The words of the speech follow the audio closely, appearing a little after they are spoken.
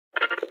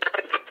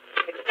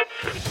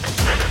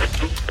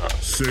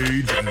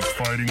Sage and is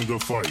fighting the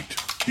fight.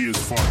 He has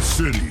fought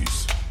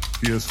cities.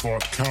 He has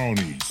fought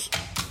counties,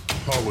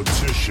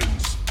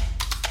 politicians,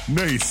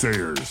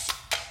 naysayers.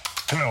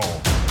 Hell,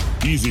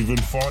 he's even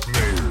fought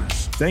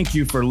mayors. Thank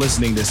you for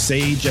listening to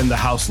Sage and the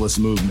Houseless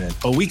Movement,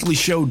 a weekly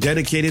show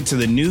dedicated to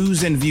the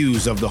news and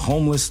views of the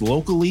homeless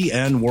locally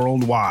and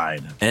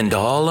worldwide. And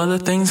all other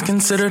things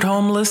considered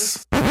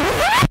homeless?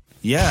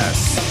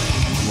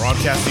 Yes.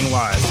 Broadcasting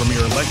live from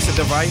your Alexa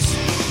device,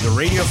 the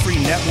Radio Free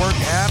Network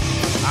app,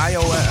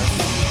 iOS,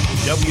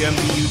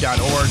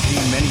 WMBU.org,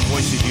 Many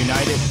Voices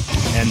United,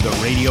 and the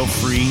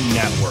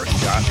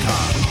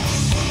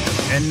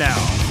RadioFreeNetwork.com. And now,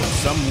 from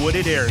some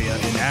wooded area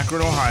in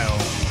Akron, Ohio,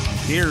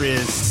 here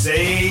is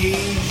Sage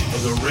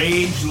the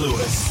Rage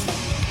Lewis.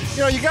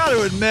 You know, you got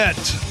to admit,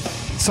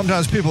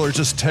 sometimes people are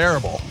just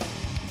terrible.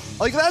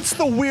 Like, that's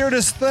the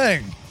weirdest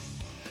thing,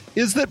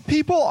 is that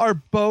people are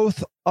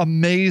both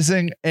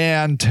amazing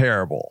and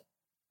terrible.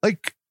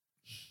 Like,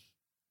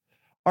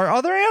 are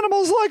other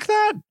animals like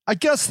that? I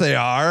guess they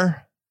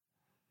are.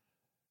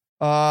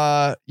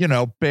 You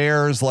know,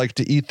 bears like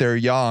to eat their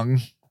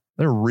young.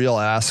 They're real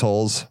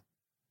assholes.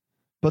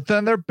 But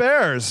then they're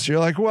bears. You're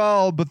like,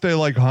 well, but they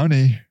like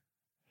honey.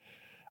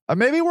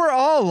 Maybe we're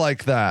all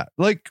like that.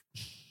 Like,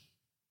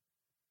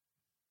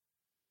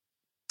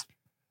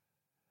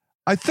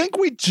 I think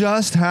we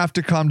just have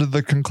to come to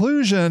the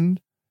conclusion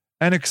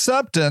and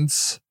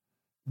acceptance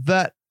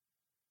that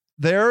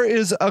there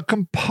is a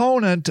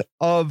component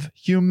of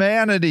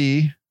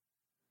humanity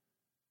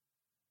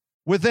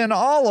within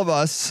all of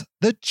us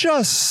that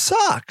just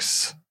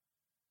sucks.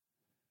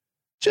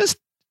 Just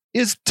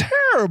is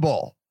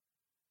terrible.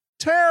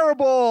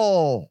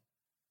 Terrible.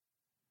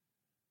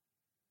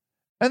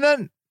 And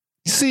then,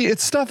 see,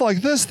 it's stuff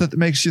like this that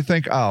makes you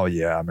think, oh,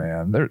 yeah,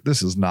 man,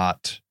 this is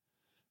not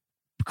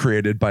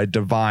created by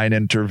divine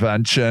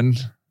intervention.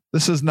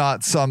 This is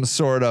not some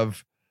sort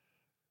of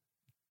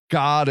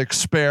God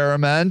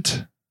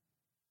experiment.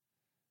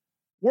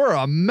 We're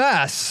a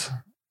mess.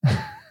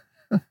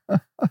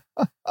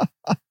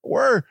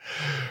 We're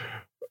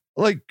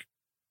like,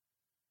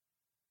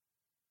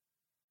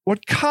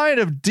 what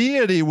kind of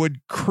deity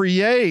would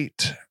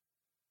create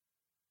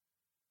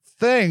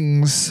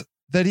things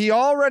that he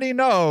already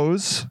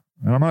knows?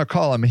 And I'm going to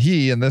call him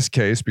he in this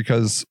case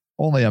because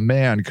only a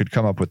man could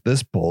come up with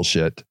this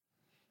bullshit.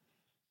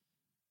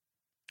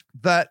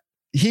 That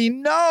he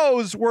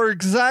knows we're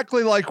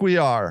exactly like we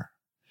are.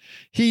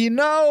 He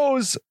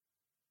knows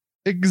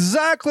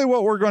exactly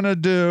what we're going to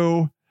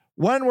do,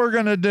 when we're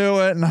going to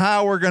do it, and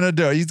how we're going to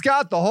do it. He's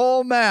got the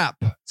whole map.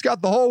 He's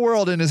got the whole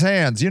world in his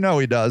hands. You know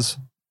he does.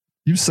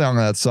 You sung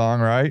that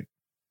song, right?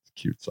 It's a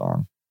cute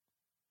song.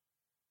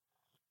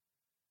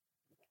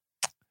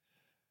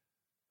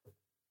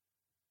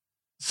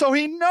 So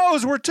he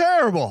knows we're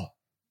terrible.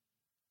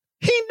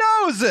 He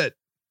knows it.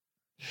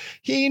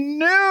 He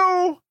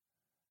knew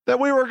that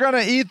we were going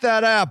to eat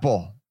that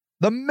apple.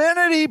 The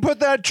minute he put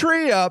that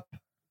tree up,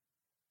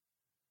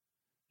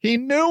 he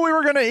knew we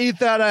were going to eat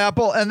that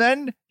apple, and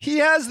then he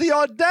has the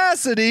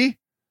audacity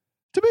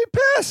to be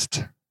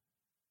pissed.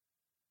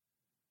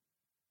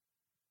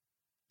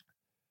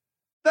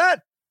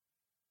 That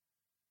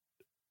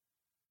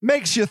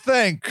makes you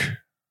think,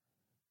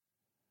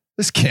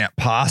 this can't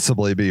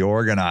possibly be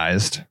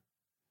organized.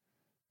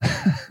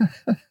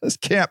 This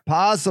can't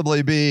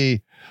possibly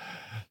be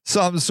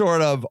some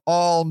sort of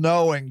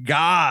all-knowing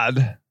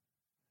God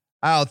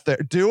out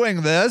there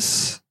doing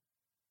this.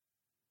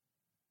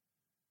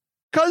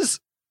 Because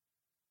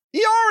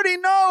he already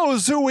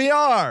knows who we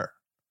are.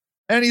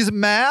 And he's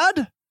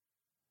mad.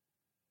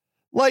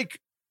 Like,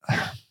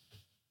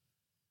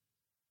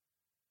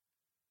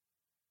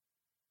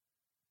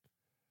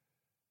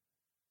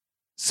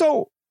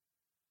 so,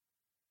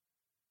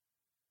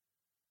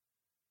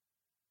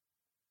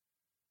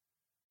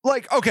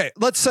 like, okay,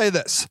 let's say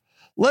this.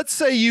 Let's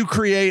say you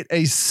create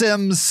a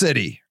Sim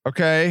City,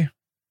 okay?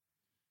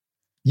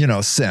 You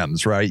know,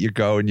 Sims, right? You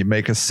go and you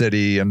make a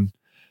city and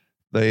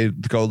they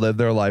go live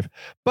their life.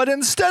 But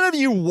instead of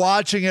you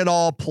watching it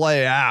all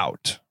play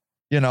out,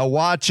 you know,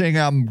 watching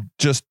them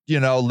just, you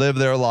know, live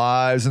their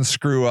lives and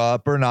screw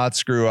up or not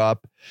screw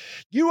up,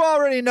 you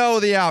already know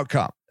the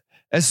outcome.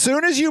 As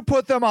soon as you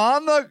put them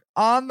on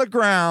the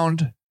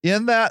ground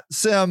in that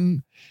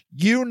sim,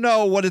 you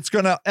know what it's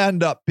going to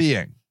end up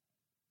being.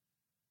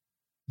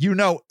 You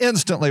know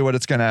instantly what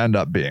it's going to end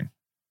up being.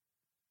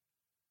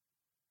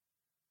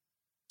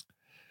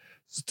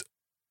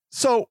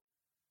 So,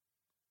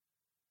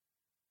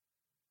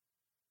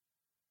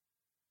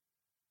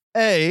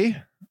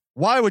 A,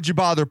 why would you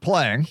bother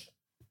playing?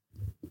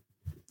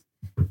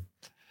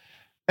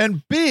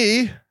 And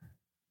B,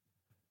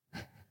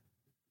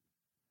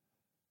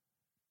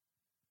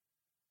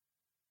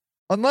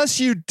 unless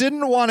you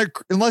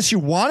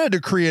wanted to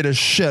create a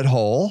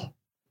shithole,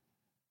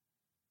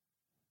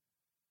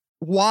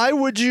 why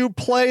would you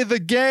play the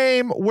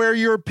game where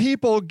your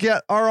people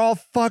are all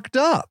fucked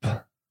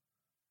up?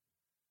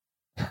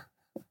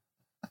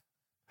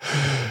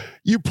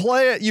 You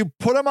play it, you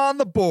put them on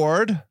the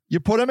board, you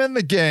put them in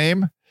the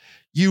game,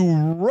 you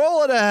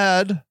roll it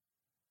ahead,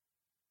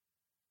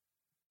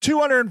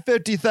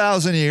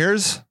 250,000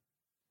 years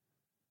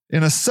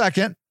in a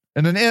second,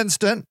 in an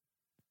instant.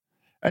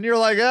 And you're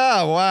like,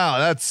 oh, wow,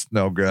 that's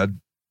no good.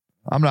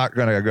 I'm not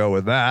going to go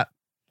with that.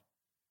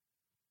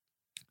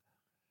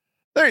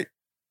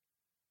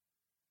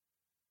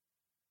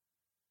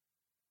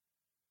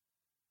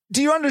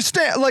 Do you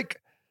understand?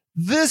 Like,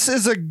 this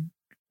is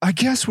I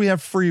guess we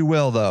have free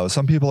will, though.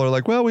 Some people are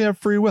like, well, we have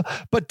free will.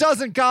 But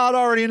doesn't God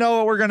already know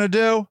what we're going to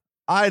do?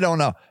 I don't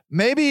know.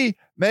 Maybe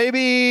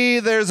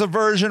there's a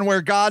version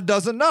where God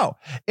doesn't know,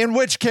 in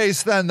which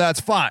case, then that's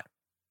fine.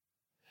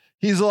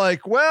 He's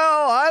like,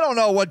 well, I don't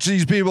know what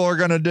these people are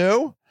going to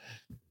do.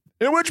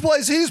 In which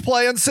place he's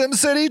playing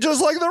SimCity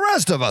just like the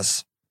rest of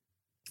us.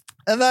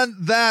 And then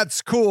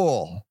that's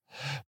cool.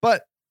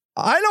 But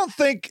I don't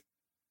think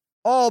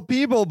all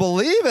people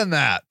believe in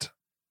that.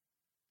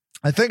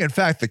 I think, in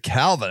fact, the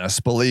Calvinists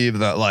believe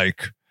that,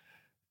 like,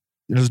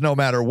 no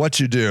matter what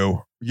you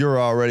do, you're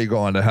already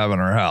going to heaven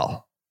or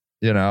hell,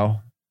 you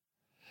know?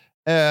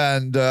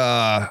 And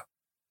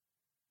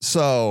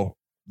so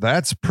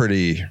that's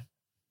pretty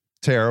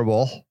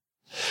terrible.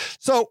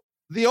 So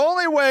the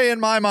only way in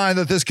my mind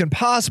that this can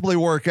possibly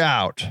work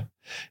out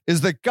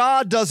is that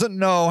God doesn't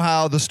know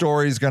how the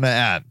story is going to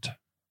end.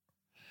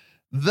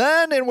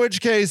 Then, in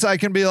which case, I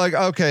can be like,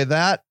 okay,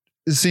 that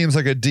seems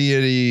like a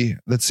deity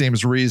that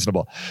seems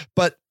reasonable.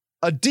 But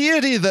a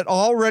deity that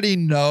already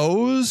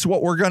knows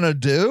what we're going to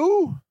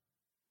do?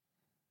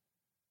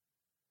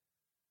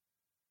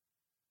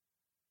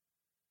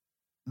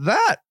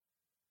 That,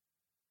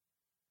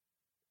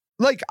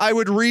 like, I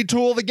would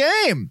retool the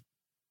game.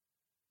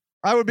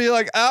 I would be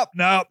like, oh,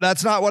 no,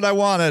 that's not what I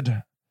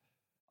wanted.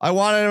 I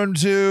wanted him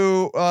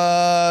to,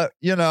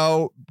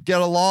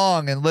 get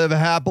along and live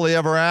happily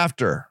ever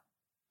after.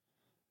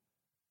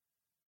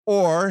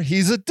 Or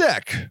he's a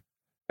dick.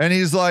 And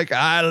he's like,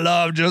 I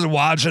love just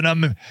watching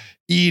them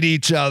eat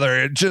each other.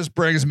 It just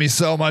brings me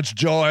so much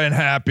joy and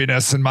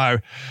happiness in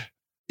my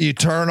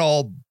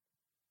eternal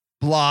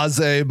blase.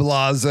 I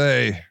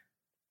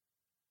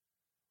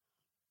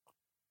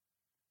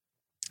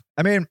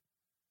mean,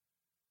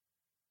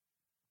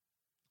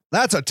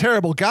 that's a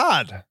terrible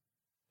God.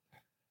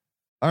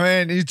 I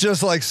mean, he's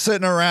just like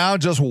sitting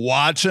around just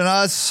watching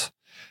us,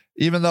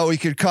 even though he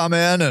could come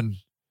in and,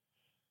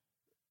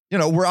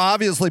 we're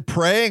obviously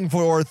praying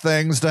for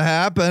things to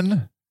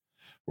happen.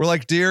 We're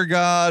like, dear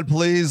God,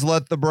 please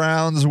let the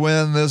Browns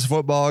win this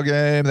football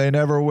game. They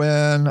never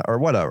win, or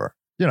whatever.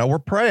 We're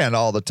praying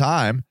all the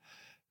time,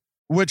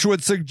 which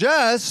would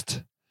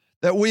suggest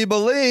that we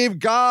believe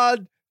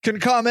God can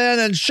come in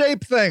and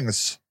shape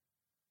things.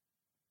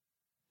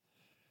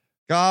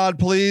 God,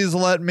 please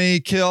let me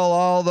kill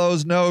all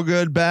those no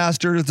good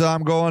bastards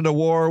I'm going to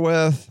war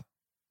with.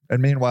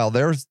 And meanwhile,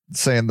 they're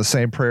saying the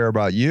same prayer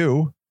about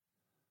you.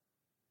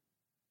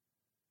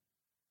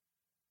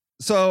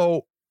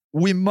 So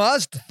we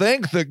must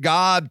think that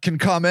God can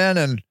come in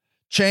and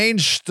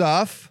change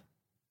stuff,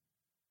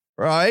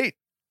 right?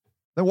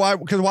 Then why?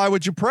 Because why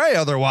would you pray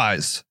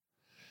otherwise?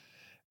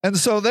 And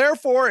so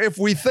therefore, if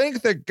we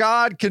think that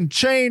God can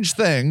change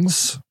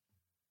things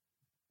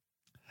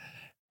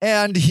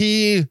and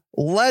he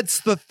lets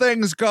the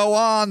things go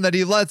on that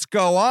he lets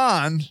go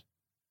on,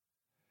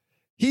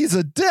 he's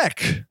a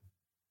dick.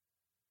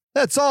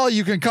 That's all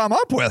you can come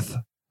up with.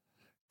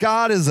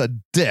 God is a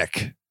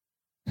dick.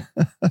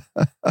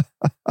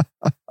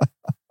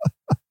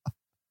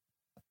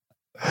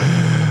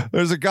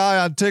 There's a guy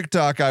on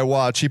TikTok I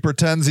watch. He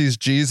pretends he's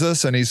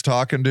Jesus and he's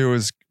talking to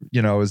his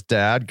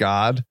dad,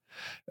 God.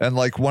 And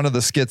like one of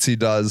the skits he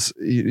does,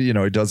 he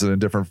does it in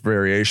different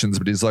variations,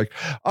 but he's like,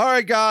 all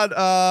right,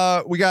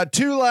 God, we got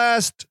two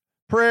last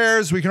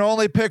prayers. We can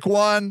only pick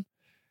one.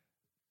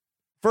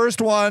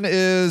 First one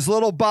is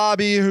little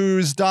Bobby,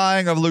 who's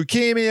dying of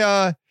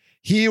leukemia.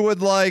 He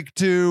would like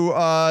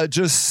to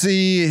just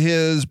see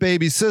his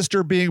baby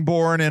sister being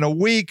born in a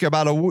week, in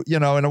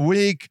a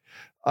week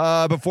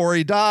before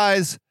he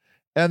dies.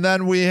 And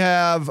then we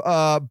have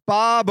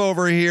Bob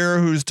over here,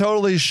 who's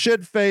totally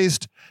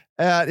shit-faced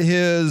at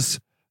his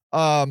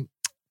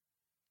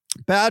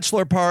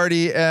bachelor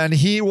party, and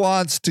he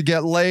wants to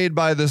get laid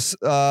by this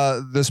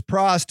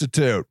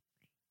prostitute.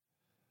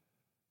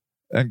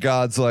 And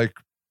God's like,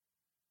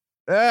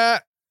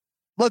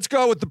 let's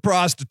go with the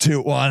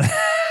prostitute one.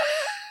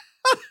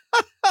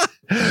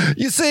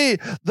 You see,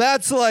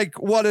 that's like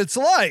what it's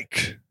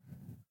like.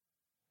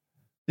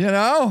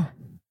 If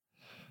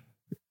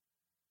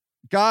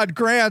God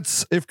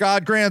grants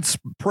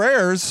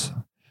prayers,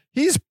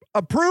 he's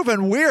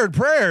approving weird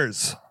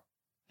prayers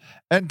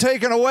and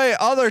taking away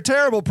other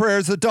terrible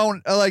prayers that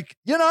don't, do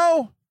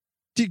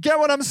you get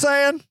what I'm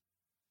saying?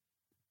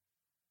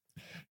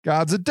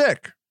 God's a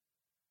dick,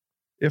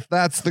 if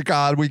that's the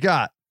God we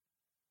got.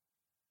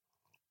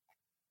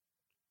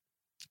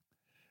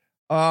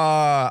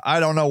 I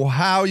don't know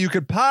how you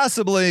could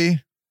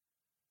possibly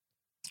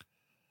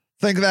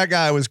think that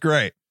guy was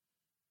great.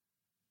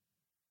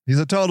 He's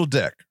a total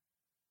dick,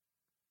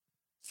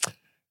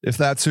 if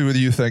that's who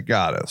you think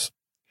God is.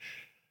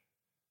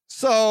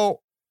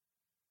 So,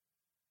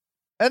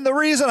 and the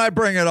reason I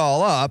bring it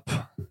all up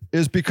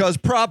is because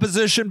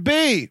Proposition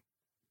B.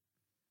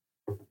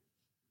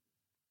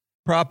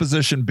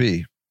 Proposition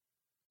B.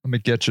 Let me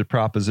get you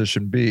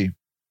Proposition B.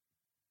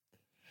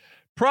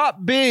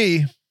 Prop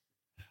B.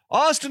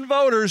 Austin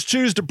voters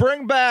choose to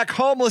bring back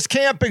homeless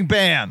camping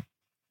ban.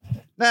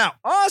 Now,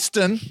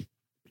 Austin is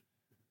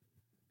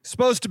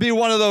supposed to be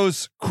one of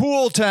those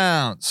cool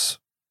towns.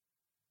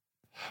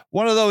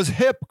 One of those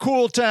hip,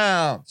 cool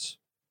towns.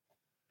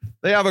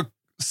 They have a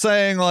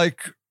saying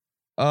like,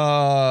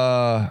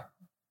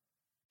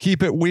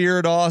 keep it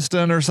weird,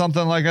 Austin, or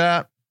something like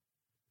that.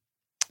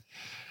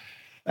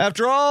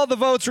 After all the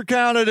votes were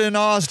counted in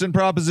Austin,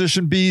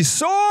 Proposition B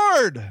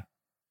soared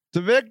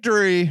to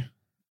victory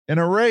in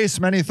a race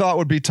many thought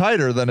would be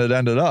tighter than it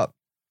ended up.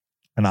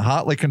 In a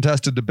hotly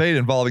contested debate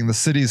involving the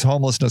city's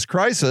homelessness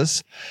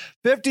crisis,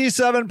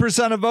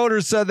 57% of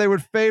voters said they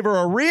would favor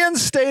a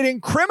reinstating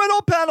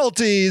criminal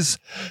penalties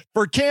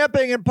for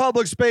camping in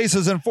public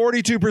spaces, and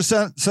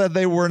 42% said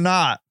they were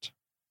not.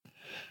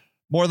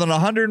 More than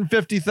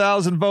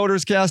 150,000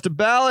 voters cast a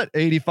ballot,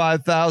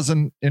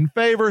 85,000 in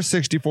favor,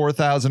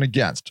 64,000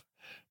 against.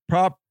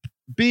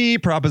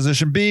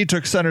 Proposition B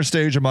took center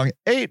stage among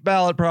 8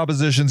 ballot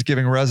propositions,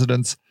 giving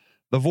residents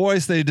the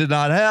voice they did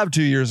not have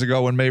 2 years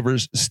ago when Mayor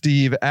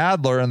Steve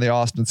Adler and the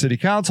Austin City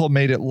Council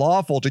made it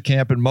lawful to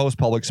camp in most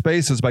public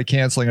spaces by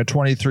canceling a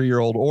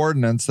 23-year-old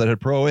ordinance that had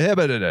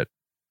prohibited it.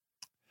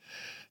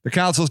 The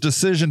council's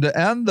decision to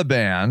end the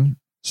ban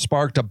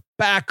sparked a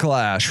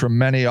backlash from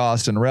many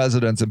Austin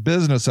residents and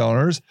business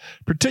owners,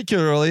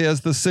 particularly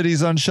as the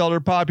city's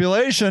unsheltered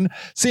population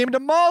seemed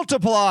to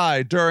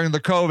multiply during the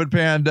COVID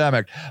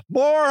pandemic.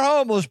 More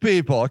homeless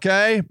people,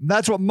 okay?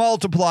 That's what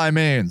multiply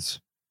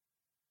means.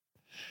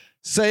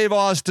 Save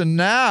Austin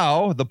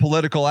Now, the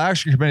political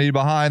action committee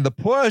behind the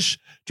push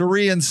to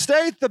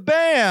reinstate the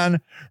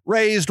ban,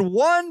 raised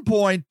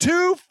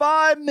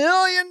 $1.25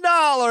 million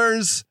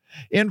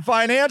in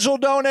financial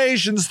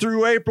donations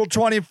through April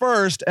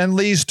 21st and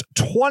leased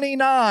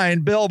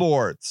 29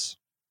 billboards.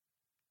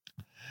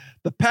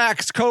 The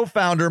PAC's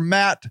co-founder,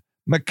 Matt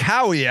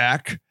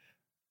Makowiak,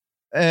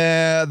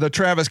 the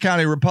Travis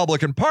County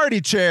Republican Party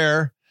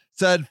chair,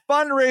 said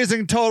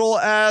fundraising total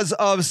as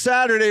of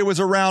Saturday was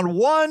around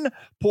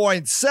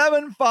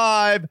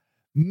 $1.75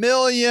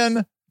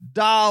 million.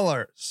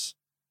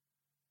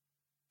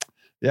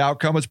 The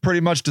outcome was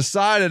pretty much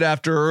decided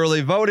after early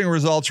voting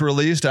results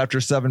released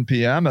after 7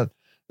 p.m. At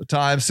the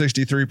time,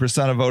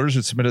 63% of voters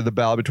who submitted the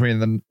ballot between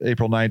the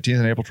April 19th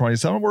and April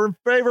 27th were in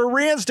favor of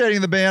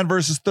reinstating the ban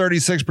versus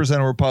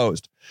 36% were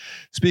opposed.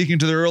 Speaking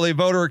to the early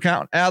voter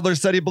account, Adler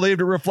said he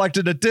believed it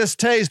reflected a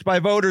distaste by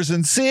voters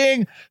in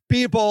seeing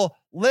people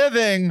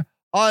living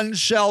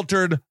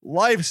unsheltered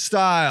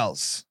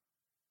lifestyles.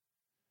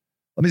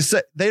 Let me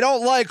say, they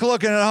don't like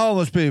looking at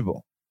homeless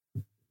people.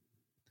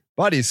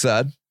 But he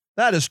said,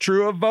 that is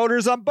true of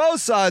voters on both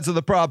sides of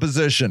the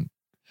proposition.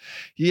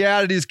 He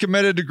added he's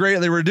committed to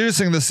greatly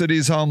reducing the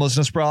city's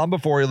homelessness problem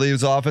before he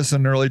leaves office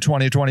in early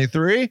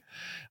 2023.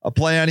 A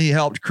plan he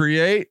helped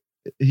created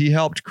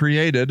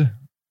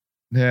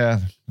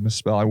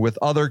with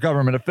other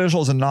government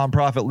officials and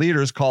nonprofit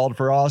leaders called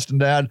for Austin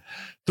to add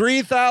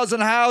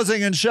 3,000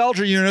 housing and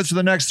shelter units for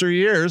the next 3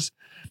 years.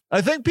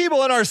 I think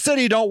people in our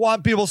city don't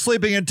want people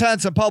sleeping in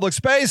tents in public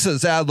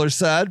spaces, Adler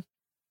said.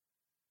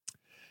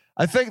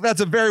 I think that's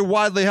a very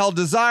widely held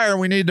desire, and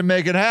we need to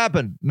make it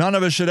happen. None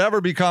of us should ever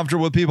be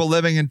comfortable with people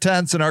living in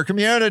tents in our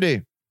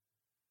community.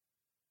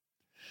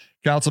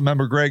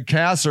 Councilmember Greg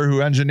Kasser,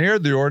 who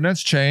engineered the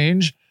ordinance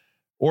change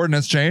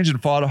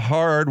and fought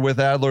hard with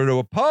Adler to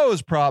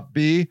oppose Prop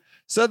B,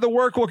 said the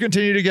work will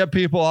continue to get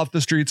people off the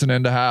streets and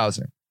into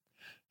housing.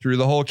 Through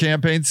the whole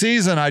campaign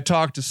season, I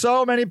talked to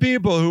so many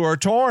people who are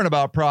torn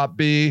about Prop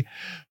B,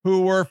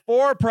 who were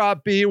for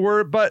Prop B,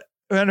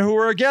 and who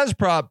were against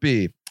Prop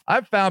B.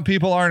 I've found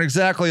people aren't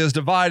exactly as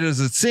divided as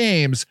it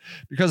seems,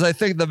 because I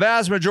think the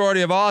vast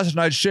majority of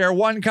Austinites share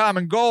one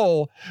common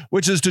goal,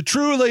 which is to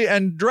truly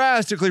and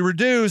drastically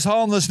reduce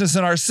homelessness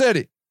in our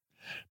city.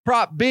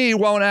 Prop B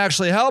won't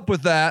actually help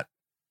with that.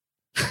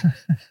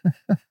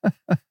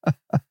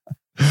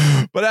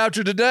 But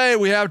after today,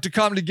 we have to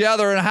come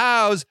together and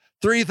house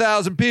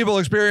 3,000 people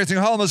experiencing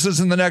homelessness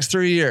in the next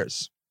 3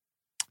 years.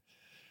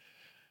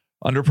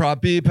 Under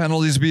Prop B,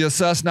 penalties will be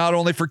assessed not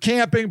only for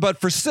camping, but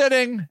for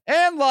sitting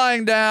and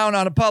lying down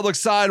on a public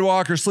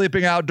sidewalk or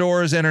sleeping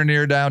outdoors in or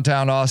near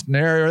downtown Austin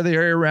area or the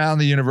area around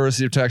the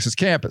University of Texas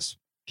campus.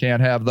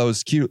 Can't have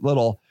those cute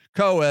little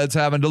co-eds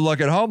having to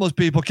look at homeless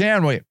people,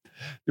 can we?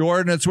 The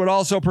ordinance would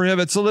also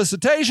prohibit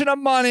solicitation of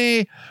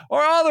money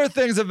or other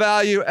things of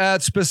value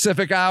at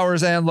specific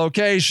hours and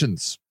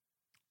locations.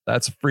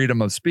 That's a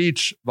freedom of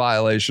speech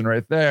violation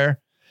right there.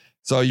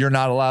 So you're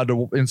not allowed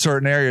to, in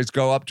certain areas,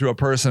 go up to a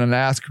person and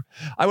ask.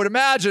 I would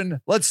imagine,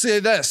 let's say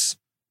this.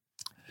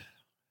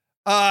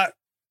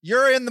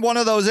 You're in one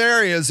of those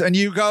areas and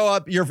you go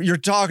up, you're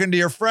talking to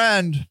your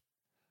friend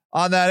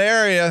on that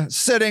area,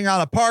 sitting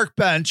on a park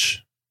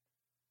bench.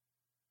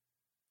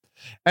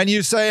 And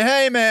you say,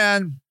 hey,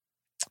 man,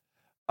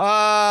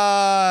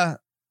 I'm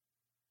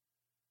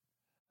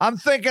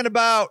thinking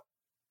about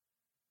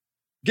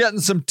getting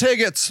some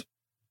tickets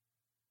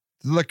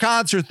to the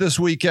concert this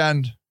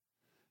weekend,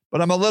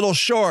 but I'm a little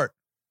short.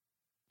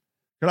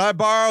 Could I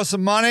borrow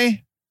some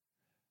money?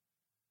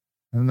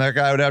 And that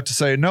guy would have to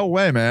say, no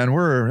way, man.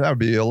 That would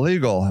be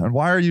illegal. And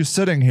why are you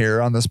sitting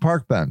here on this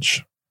park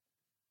bench?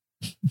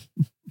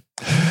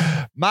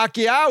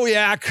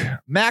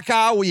 Makiawiak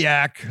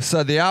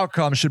said the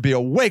outcome should be a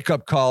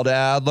wake-up call to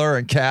Adler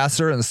and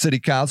Kasser and the city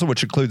council,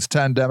 which includes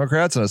 10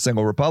 Democrats and a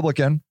single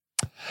Republican.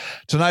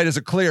 Tonight is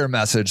a clear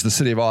message the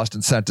city of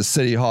Austin sent to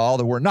City Hall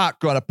that we're not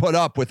going to put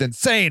up with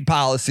insane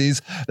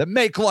policies that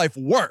make life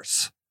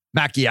worse,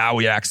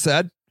 Makiawiak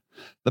said.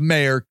 The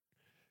mayor,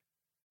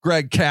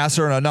 Greg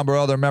Kasser, and a number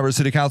of other members of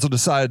City Council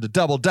decided to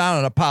double down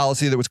on a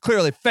policy that was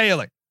clearly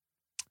failing.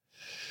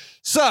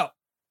 So,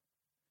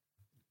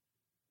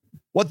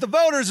 what the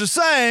voters are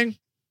saying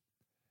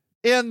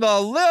in the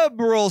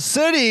liberal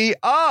city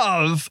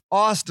of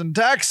Austin,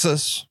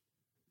 Texas,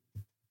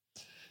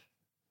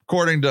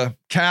 according to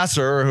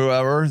Kasser or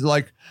whoever,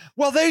 like,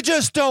 well, they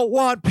just don't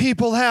want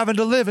people having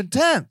to live in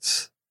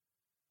tents.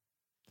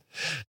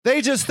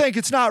 They just think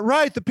it's not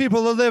right that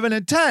people are living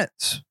in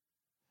tents.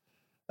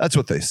 That's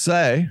what they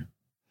say.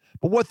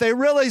 But what they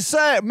really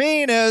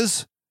mean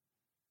is,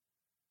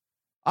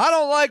 I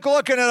don't like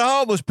looking at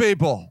homeless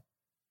people.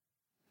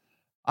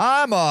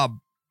 I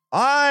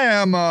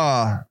am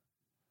a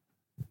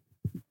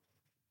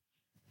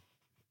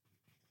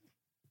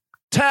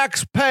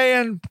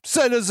tax-paying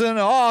citizen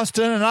of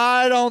Austin, and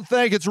I don't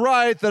think it's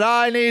right that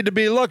I need to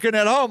be looking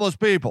at homeless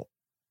people.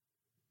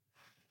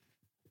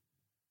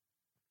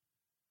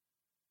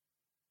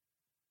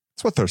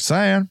 That's what they're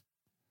saying.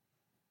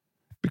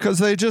 Because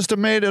they just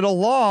made it a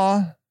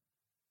law.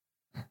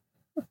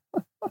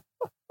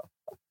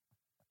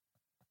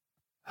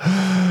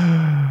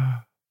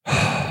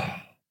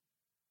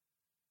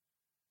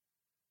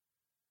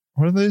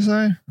 What did they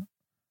say?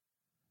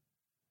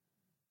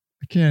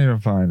 I can't even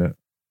find it.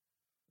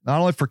 Not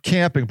only for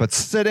camping, but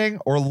sitting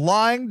or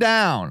lying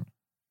down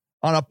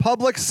on a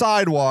public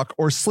sidewalk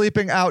or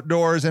sleeping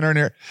outdoors in or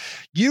near.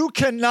 You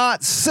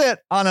cannot sit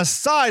on a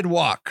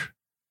sidewalk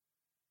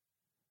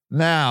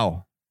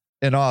now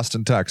in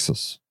Austin,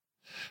 Texas.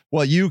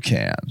 Well, you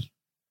can,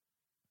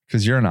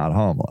 because you're not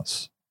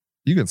homeless.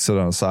 You can sit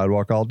on a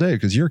sidewalk all day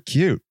because you're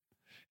cute.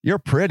 You're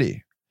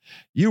pretty.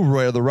 You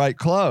wear the right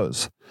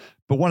clothes.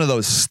 But one of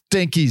those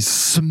stinky,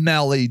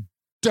 smelly,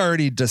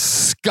 dirty,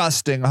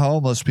 disgusting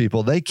homeless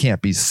people, they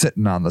can't be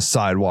sitting on the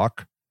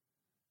sidewalk.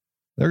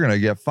 They're going to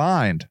get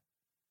fined.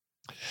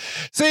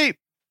 See,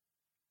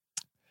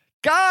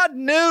 God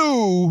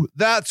knew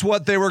that's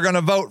what they were going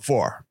to vote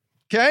for.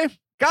 Okay?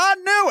 God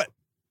knew it.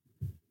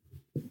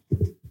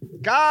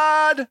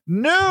 God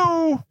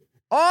knew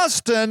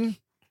Austin,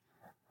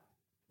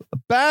 a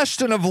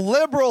bastion of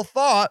liberal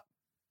thought.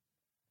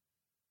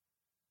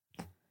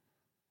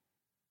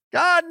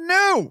 God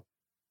knew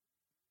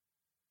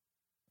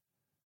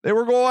they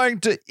were going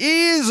to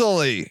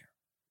easily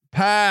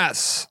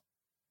pass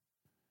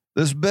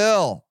this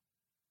bill.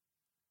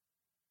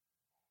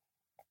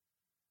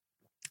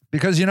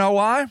 Because you know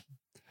why?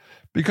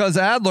 Because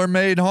Adler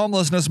made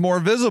homelessness more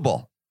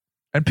visible.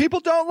 And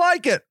people don't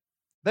like it.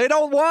 They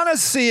don't want to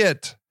see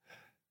it.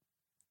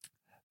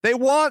 They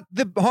want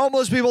the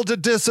homeless people to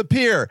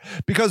disappear.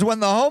 Because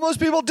when the homeless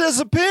people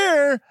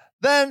disappear,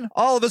 then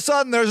all of a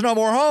sudden there's no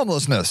more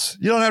homelessness.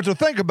 You don't have to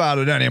think about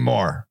it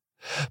anymore.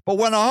 But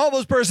when a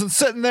homeless person's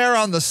sitting there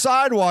on the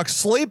sidewalk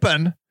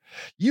sleeping,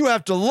 you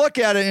have to look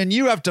at it and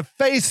you have to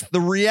face the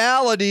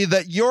reality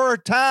that your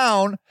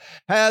town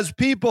has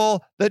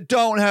people that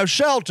don't have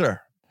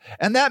shelter.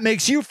 And that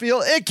makes you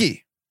feel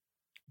icky.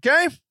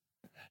 Okay?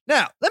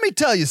 Now, let me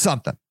tell you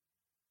something.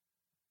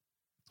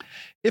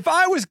 If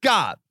I was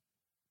God,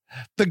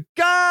 the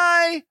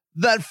guy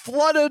that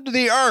flooded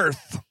the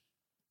earth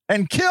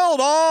and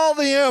killed all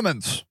the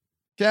humans,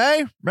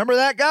 okay? Remember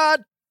that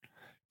God?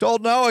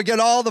 Told Noah, get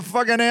all the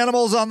fucking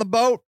animals on the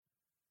boat.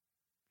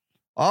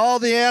 All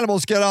the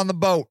animals get on the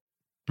boat,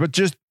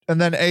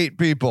 and then 8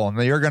 people, and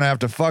then you're going to have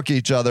to fuck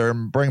each other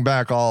and bring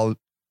back all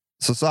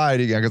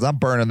society again because I'm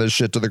burning this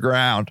shit to the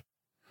ground.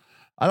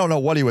 I don't know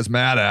what he was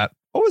mad at.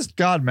 What was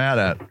God mad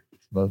at?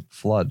 The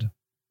flood.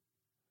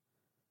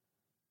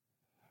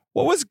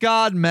 What was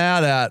God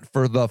mad at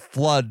for the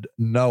flood,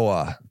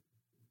 Noah?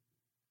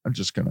 I'm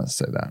just going to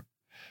say that.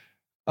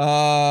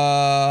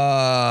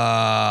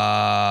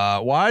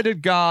 Why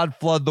did God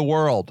flood the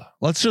world?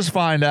 Let's just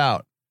find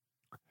out.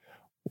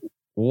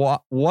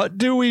 What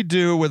do we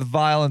do with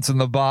violence in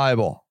the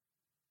Bible?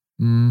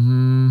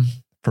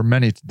 For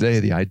many today,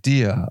 the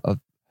idea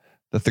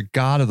that the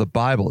God of the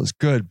Bible is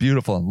good,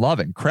 beautiful, and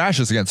loving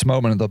crashes against the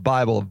moment in the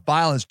Bible of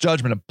violence,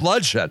 judgment, and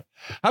bloodshed.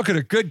 How could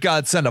a good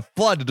God send a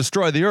flood to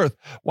destroy the earth?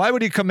 Why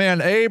would he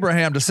command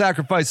Abraham to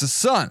sacrifice his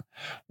son?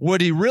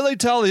 Would he really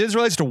tell the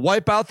Israelites to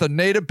wipe out the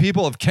native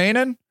people of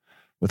Canaan?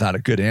 Without a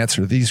good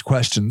answer to these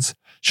questions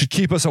should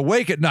keep us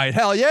awake at night.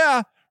 Hell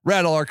yeah.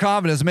 Rattle our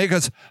confidence,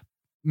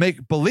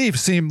 make belief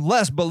seem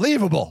less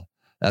believable.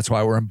 That's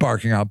why we're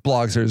embarking on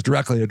blog series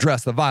directly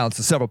address the violence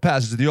of several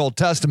passages of the Old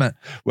Testament.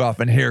 We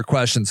often hear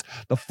questions.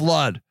 The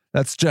flood,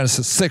 That's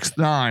Genesis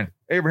 6:9.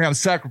 Abraham's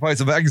sacrifice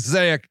of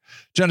Isaac.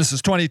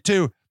 Genesis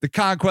 22. The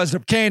conquest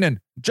of Canaan.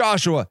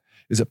 Joshua.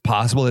 Is it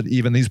possible that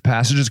even these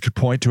passages could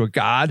point to a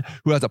God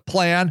who has a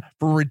plan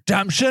for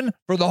redemption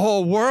for the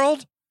whole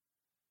world?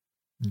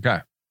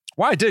 Okay.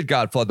 Why did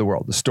God flood the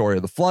world? The story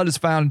of the flood is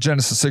found in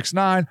Genesis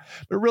 6:9,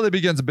 but it really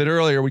begins a bit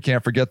earlier. We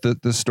can't forget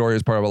that this story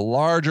is part of a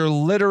larger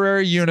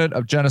literary unit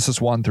of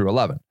Genesis 1 through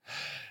 11.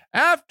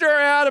 After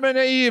Adam and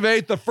Eve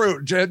ate the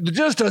fruit,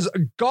 just has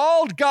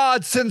galled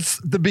God since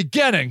the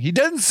beginning. He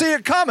didn't see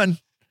it coming.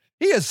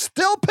 He is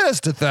still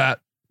pissed at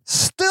that.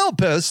 Still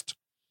pissed.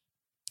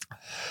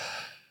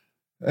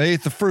 They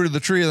ate the fruit of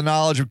the tree of the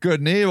knowledge of good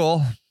and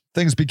evil.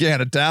 Things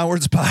began a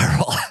downward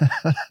spiral.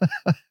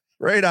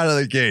 Right out of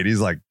the gate. He's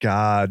like,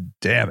 God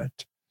damn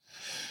it.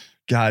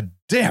 God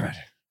damn it.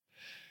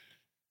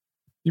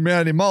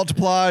 Humanity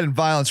multiplied and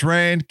violence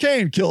reigned.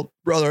 Cain killed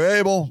brother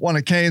Abel, one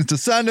of Cain's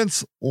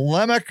descendants.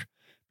 Lamech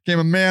became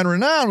a man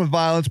renowned with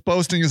violence,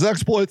 boasting his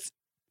exploits.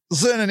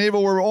 Sin and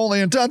evil were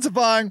only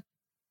intensifying.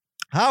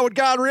 How would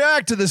God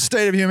react to this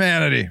state of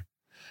humanity?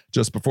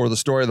 Just before the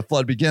story of the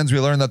flood begins, we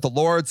learn that the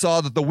Lord saw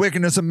that the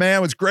wickedness of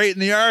man was great in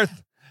the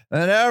earth,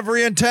 and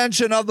every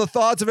intention of the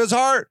thoughts of his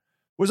heart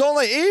was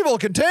only evil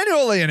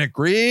continually, and it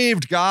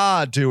grieved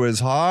God to his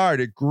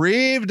heart. It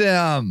grieved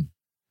him.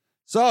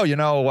 So, you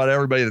know what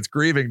everybody that's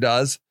grieving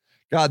does.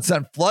 God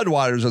sent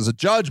floodwaters as a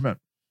judgment,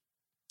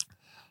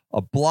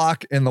 a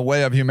block in the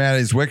way of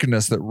humanity's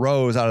wickedness that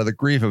rose out of the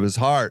grief of his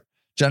heart.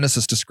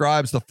 Genesis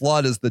describes the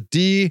flood as the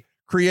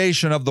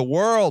decreation of the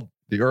world.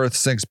 The earth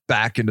sinks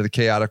back into the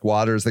chaotic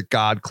waters that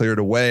God cleared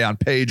away on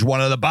page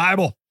 1 of the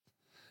Bible.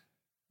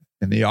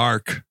 In the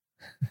ark,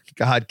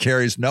 God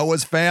carries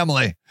Noah's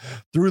family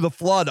through the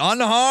flood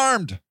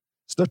unharmed,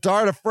 to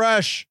start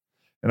afresh,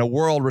 and a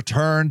world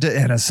returned to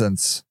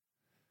innocence.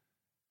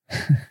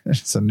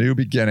 It's a new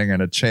beginning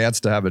and a chance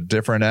to have a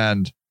different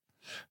end.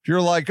 If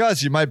you're like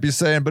us, you might be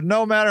saying, but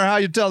no matter how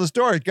you tell the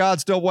story,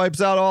 God still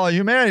wipes out all of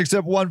humanity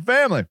except one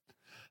family.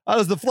 How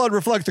does the flood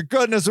reflect the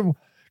goodness of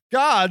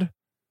God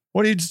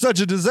when he's such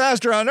a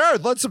disaster on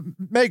earth? Let's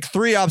make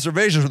 3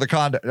 observations for the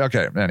context.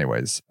 Okay,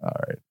 anyways, all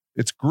right.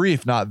 It's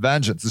grief, not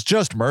vengeance. It's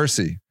just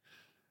mercy.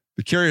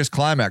 The curious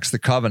climax, the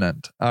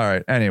covenant. All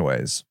right,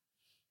 anyways.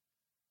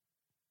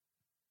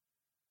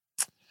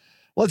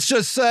 Let's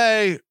just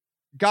say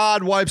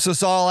God wipes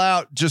us all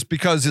out just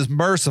because he's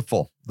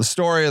merciful. The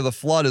story of the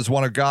flood is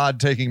one of God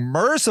taking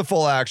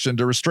merciful action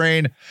to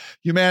restrain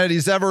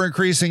humanity's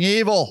ever-increasing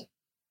evil.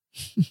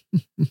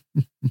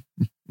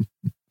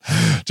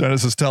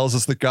 Genesis tells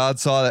us that God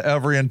saw that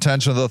every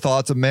intention of the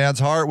thoughts of man's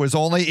heart was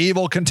only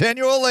evil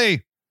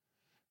continually.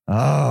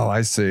 Oh,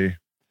 I see.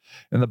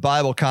 In the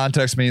Bible,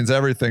 context means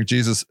everything.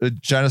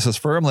 Genesis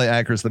firmly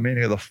anchors the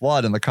meaning of the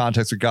flood in the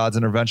context of God's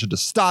intervention to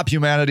stop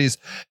humanity's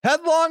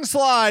headlong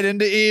slide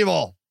into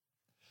evil.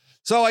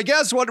 So I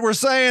guess what we're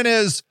saying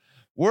is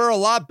we're a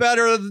lot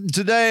better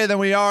today than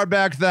we are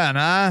back then,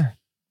 huh?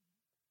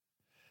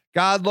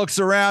 God looks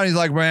around. He's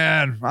like,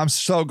 man, I'm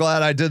so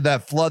glad I did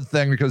that flood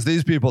thing because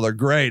these people are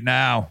great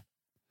now.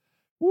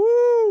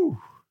 Woo!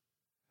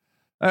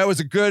 That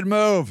was a good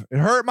move. It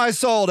hurt my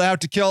soul to have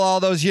to kill all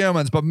those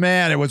humans, but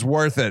man, it was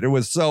worth it. It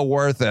was so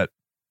worth it.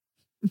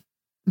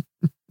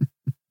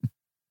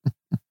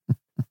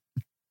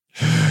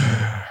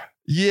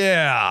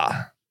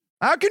 Yeah.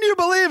 How can you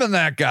believe in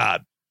that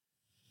God?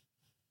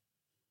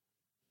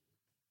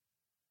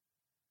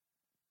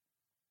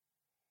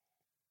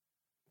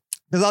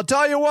 Because I'll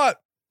tell you what,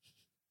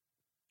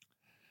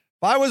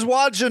 if I was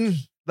watching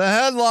the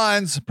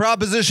headlines,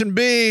 Proposition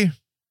B,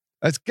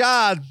 that's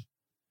God,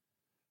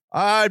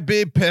 I'd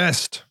be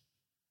pissed.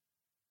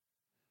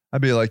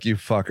 I'd be like, you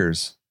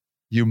fuckers,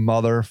 you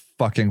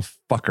motherfucking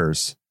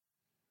fuckers.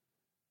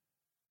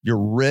 You're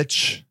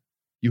rich.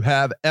 You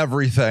have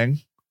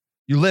everything.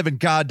 You live in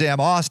goddamn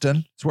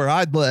Austin. It's where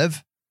I'd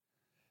live.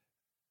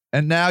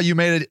 And now you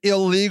made it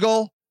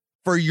illegal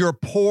for your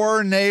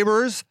poor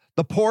neighbors,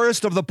 the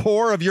poorest of the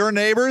poor of your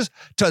neighbors,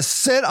 to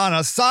sit on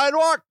a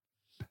sidewalk?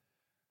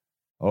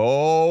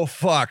 Oh,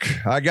 fuck.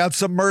 I got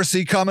some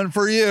mercy coming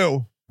for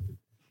you.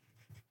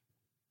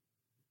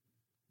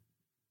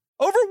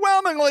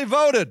 Overwhelmingly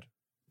voted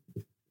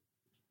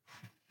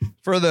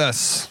for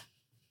this.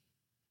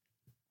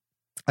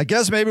 I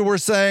guess maybe we're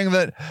saying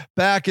that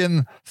back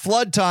in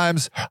flood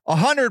times,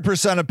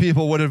 100% of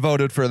people would have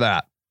voted for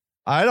that.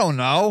 I don't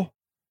know.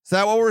 Is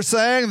that what we're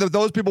saying? That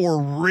those people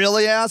were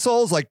really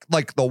assholes?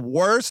 Like the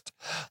worst?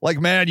 Like,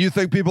 man, you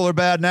think people are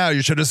bad now.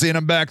 You should have seen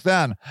them back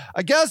then.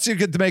 I guess you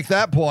could make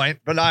that point,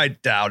 but I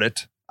doubt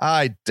it.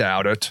 I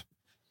doubt it.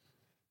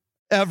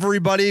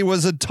 Everybody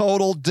was a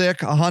total dick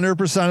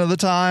 100% of the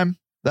time.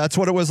 That's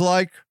what it was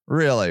like?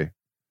 Really?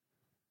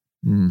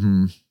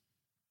 Mm-hmm.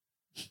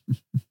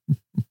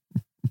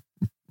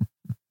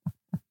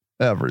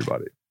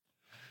 Everybody.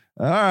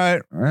 All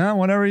right. Well,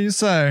 whatever you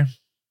say.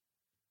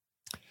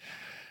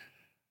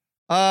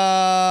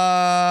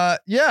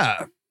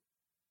 Yeah.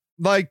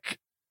 Like,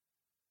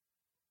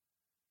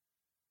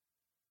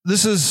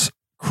 this is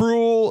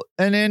cruel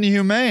and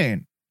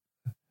inhumane.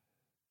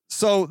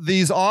 So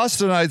these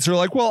Austinites are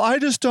like, well, I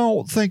just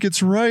don't think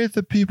it's right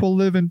that people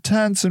live in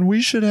tents and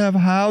we should have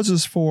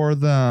houses for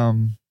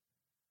them.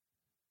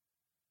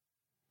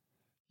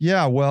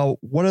 Yeah, well,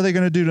 what are they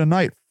going to do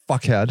tonight,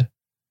 fuckhead?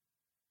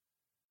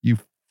 You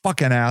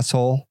fucking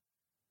asshole.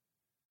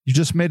 You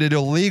just made it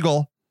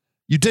illegal.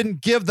 You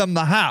didn't give them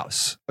the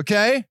house,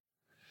 okay?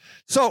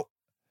 So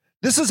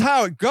this is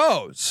how it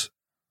goes.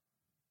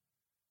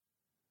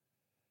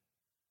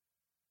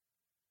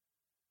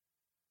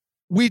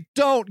 We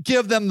don't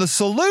give them the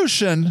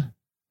solution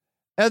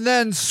and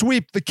then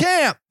sweep the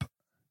camp.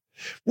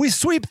 We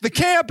sweep the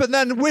camp and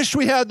then wish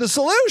we had the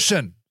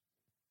solution.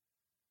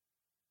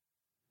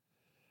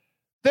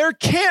 There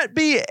can't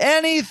be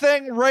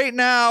anything right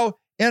now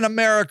in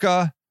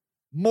America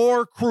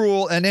more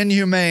cruel and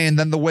inhumane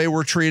than the way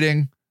we're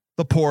treating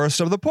the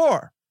poorest of the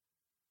poor.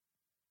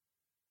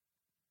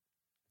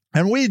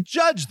 And we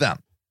judge them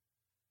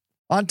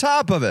on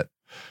top of it.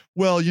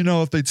 Well, you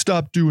know, if they'd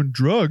stop doing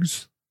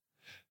drugs.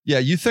 Yeah,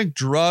 you think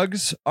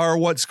drugs are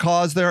what's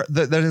caused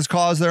that has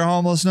caused their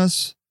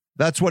homelessness?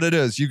 That's what it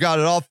is. You got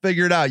it all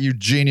figured out, you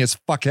genius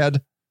fuckhead.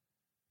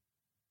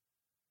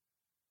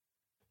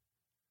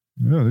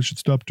 Yeah, they should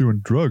stop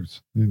doing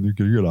drugs. They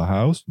could get a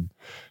house, and,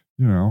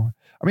 you know.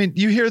 I mean,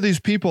 you hear these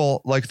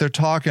people like they're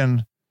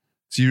talking.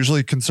 It's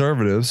usually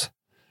conservatives.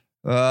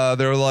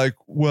 They're like,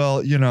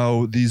 well, you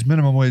know, these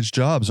minimum wage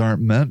jobs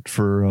aren't meant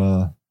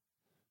for,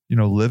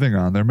 living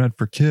on. They're meant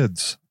for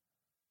kids.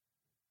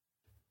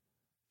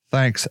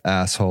 Thanks,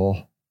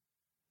 asshole.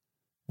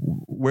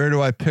 Where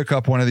do I pick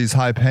up one of these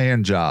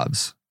high-paying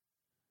jobs?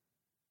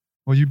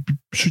 Well, you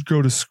should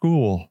go to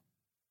school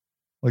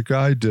like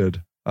I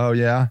did. Oh,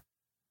 yeah?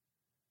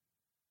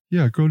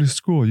 Yeah, go to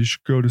school. You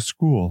should go to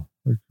school.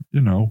 Like,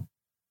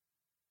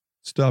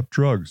 stop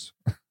drugs.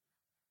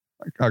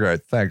 Like, all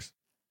right, thanks,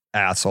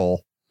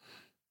 asshole.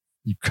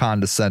 You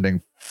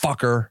condescending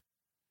fucker.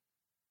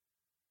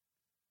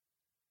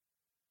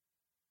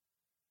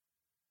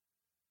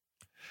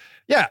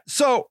 Yeah,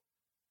 so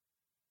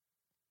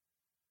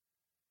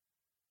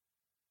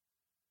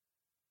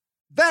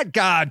that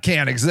God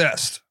can't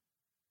exist.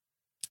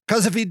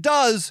 Because if he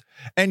does,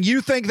 and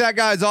you think that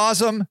guy's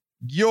awesome,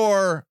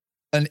 you're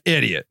an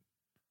idiot.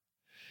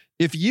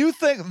 If you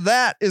think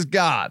that is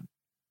God,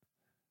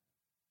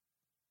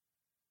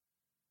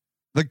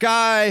 the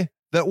guy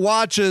that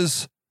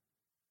watches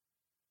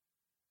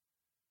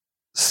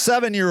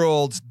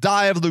 7-year-olds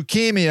die of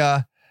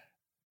leukemia,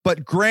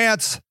 but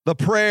grants the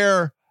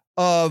prayer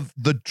of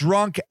the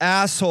drunk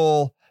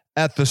asshole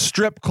at the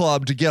strip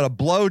club to get a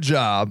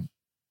blowjob,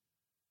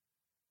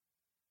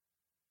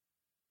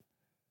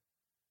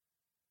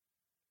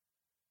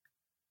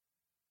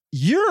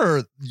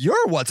 you're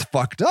what's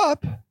fucked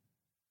up.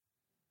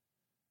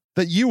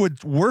 That you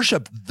would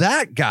worship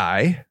that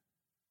guy.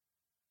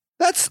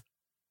 That's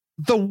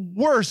the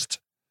worst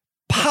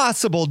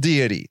possible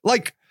deity.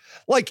 Like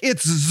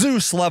it's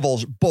Zeus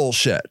levels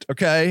bullshit,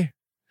 okay?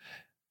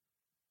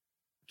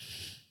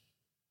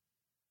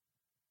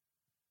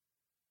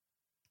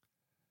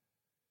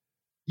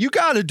 You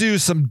got to do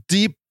some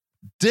deep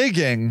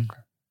digging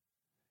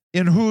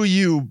in who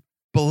you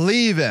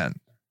believe in.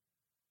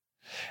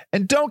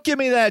 And don't give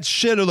me that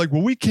shit of like,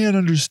 well, we can't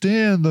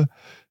understand the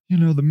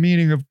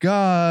meaning of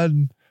God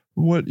and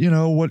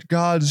what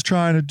God is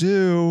trying to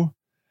do.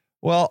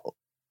 Well,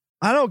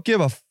 I don't give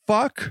a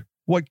fuck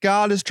what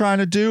God is trying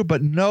to do,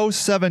 but no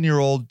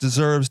 7-year-old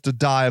deserves to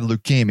die of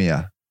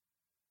leukemia.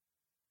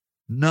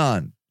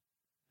 None.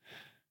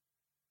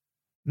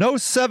 No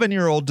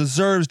 7-year-old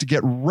deserves to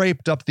get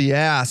raped up the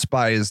ass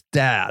by his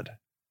dad.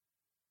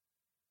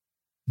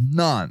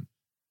 None.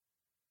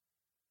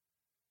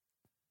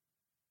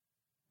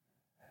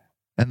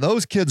 And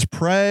those kids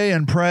pray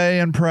and pray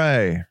and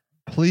pray.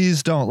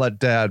 Please don't let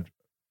dad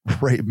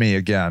rape me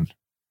again.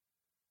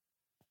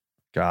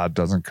 God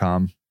doesn't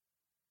come.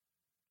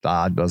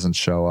 God doesn't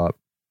show up.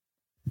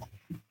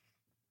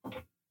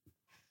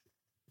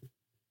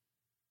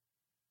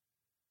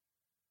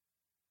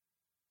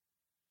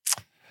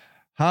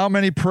 How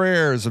many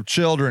prayers of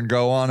children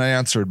go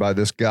unanswered by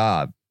this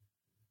God?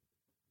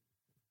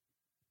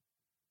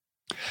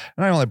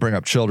 And I only bring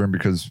up children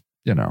because,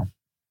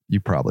 you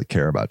probably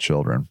care about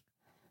children.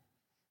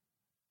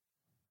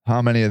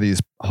 How many of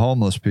these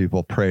homeless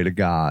people pray to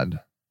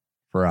God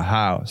for a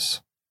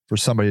house, for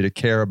somebody to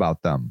care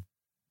about them,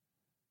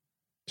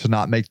 to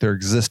not make their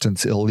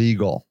existence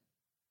illegal?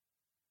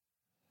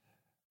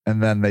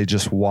 And then they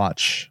just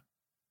watch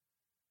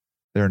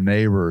their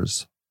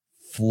neighbors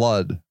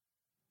flood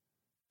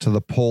to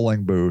the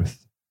polling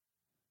booth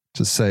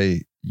to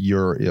say,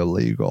 you're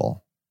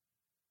illegal.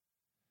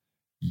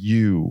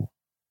 You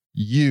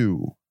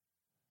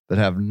that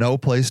have no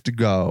place to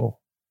go,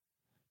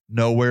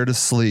 nowhere to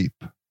sleep,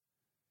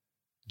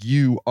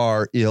 you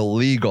are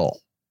illegal.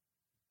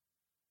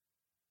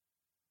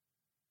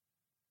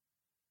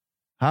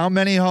 How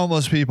many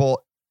homeless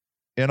people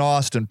in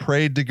Austin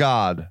prayed to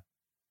God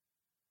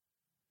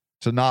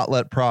to not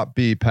let Prop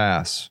B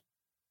pass?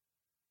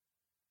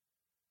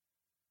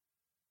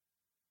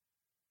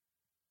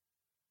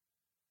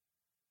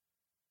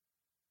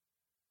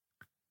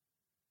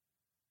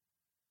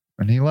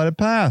 And he let it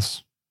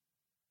pass.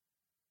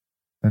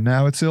 And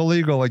now it's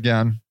illegal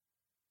again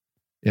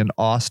in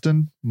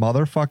Austin,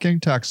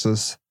 motherfucking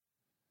Texas,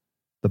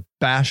 the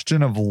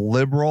bastion of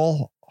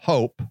liberal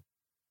hope,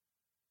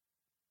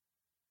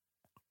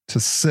 to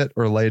sit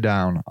or lay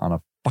down on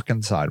a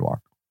fucking sidewalk.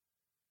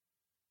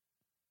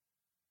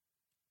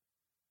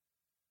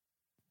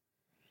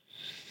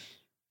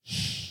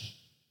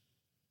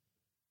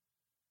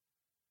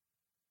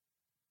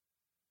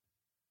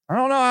 I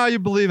don't know how you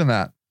believe in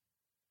that.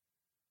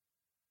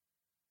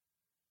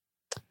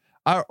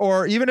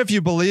 Or even if you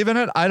believe in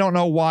it, I don't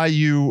know why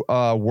you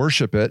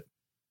worship it.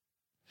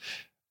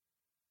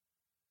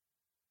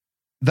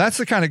 That's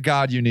the kind of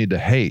God you need to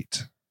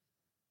hate.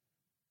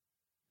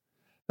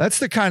 That's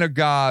the kind of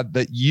God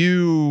that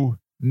you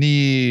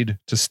need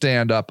to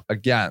stand up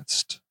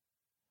against.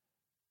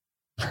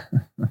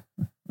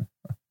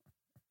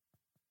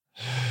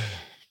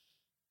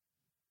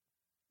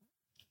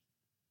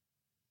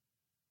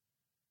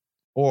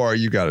 Or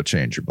you got to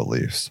change your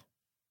beliefs.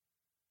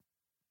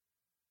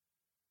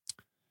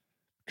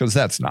 Because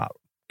that's not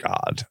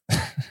God.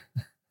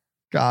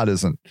 God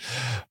isn't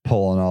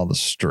pulling all the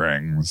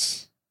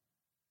strings.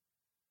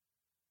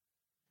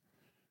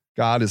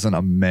 God isn't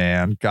a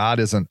man. God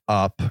isn't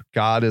up.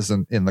 God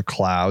isn't in the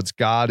clouds.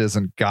 God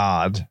isn't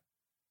God.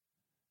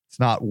 It's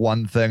not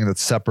one thing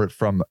that's separate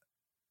from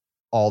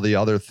all the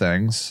other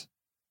things.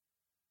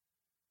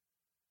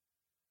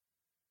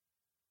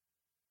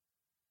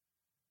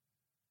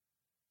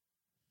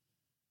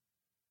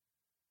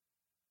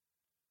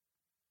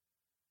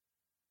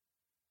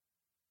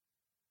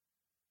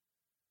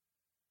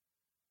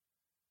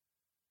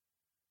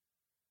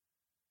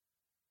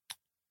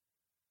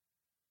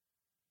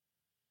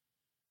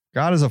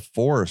 God is a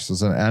force,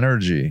 is an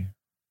energy.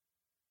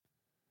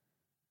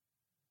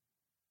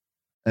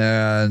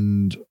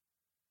 And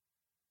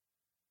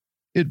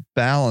it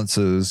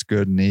balances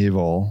good and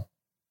evil.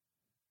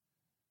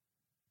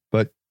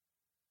 But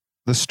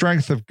the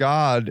strength of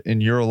God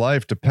in your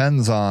life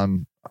depends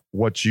on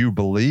what you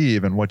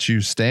believe and what you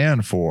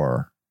stand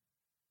for.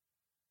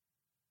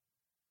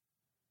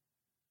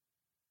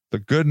 The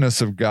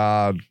goodness of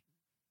God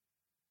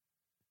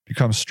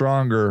becomes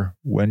stronger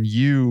when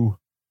you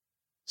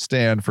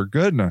stand for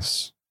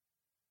goodness.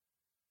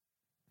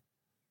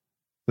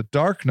 The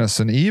darkness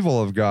and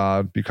evil of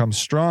God becomes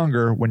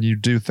stronger when you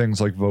do things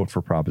like vote for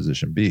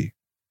Proposition B.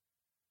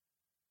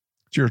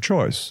 It's your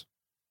choice.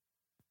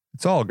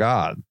 It's all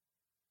God.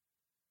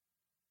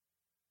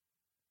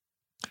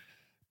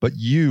 But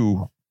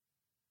you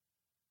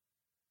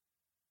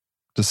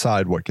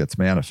decide what gets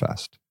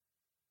manifest.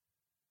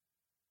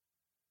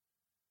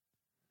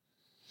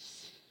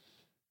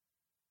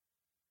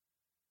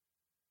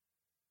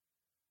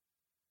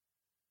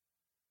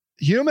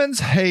 Humans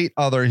hate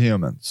other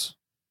humans.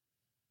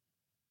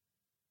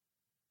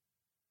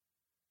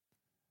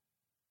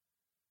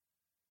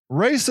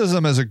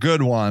 Racism is a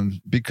good one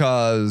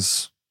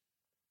because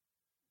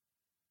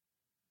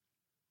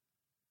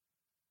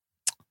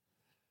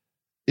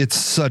it's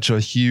such a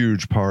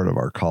huge part of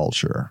our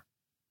culture.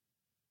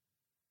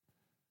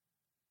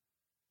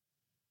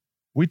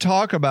 We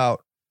talk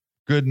about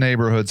good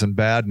neighborhoods and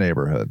bad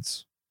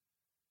neighborhoods.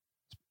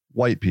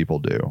 White people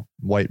do.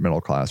 White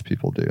middle class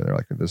people do. They're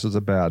like, this is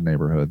a bad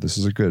neighborhood. This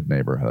is a good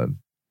neighborhood.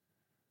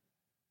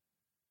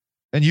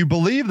 And you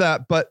believe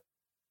that,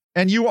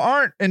 and you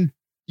aren't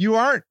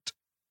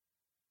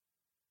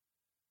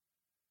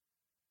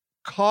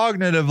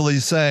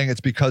cognitively saying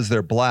it's because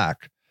they're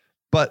black.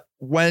 But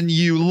when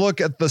you look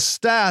at the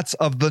stats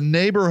of the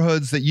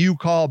neighborhoods that you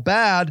call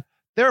bad,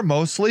 they're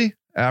mostly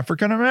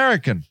African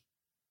American.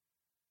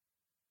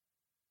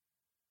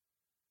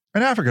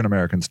 And African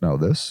Americans know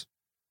this.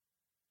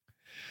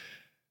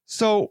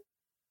 So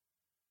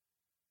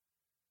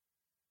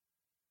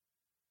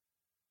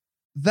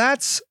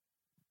that's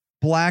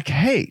black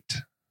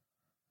hate.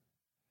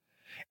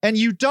 And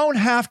you don't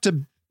have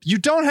to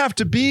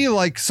be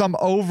like some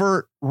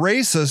overt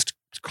racist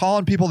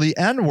calling people the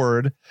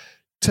N-word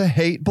to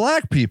hate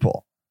black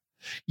people.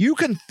 You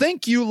can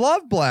think you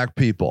love black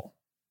people.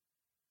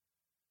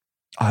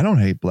 I don't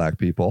hate black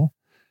people.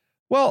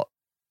 Well,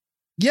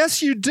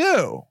 yes, you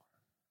do.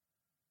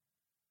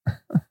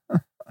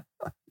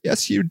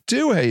 Yes, you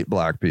do hate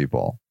black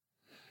people.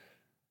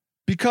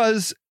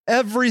 Because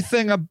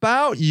everything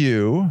about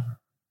you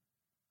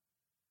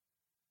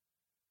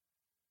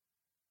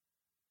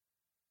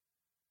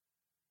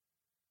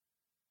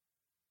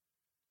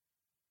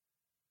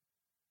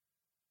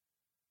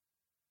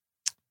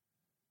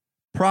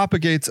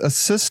propagates a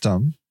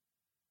system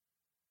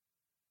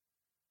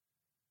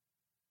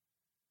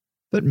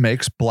that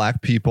makes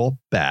black people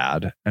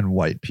bad and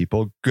white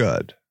people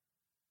good.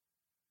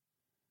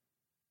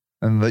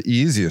 And the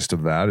easiest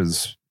of that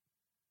is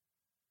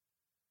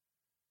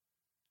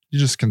you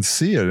just can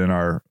see it in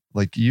our,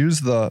 like, use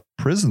the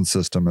prison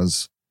system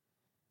as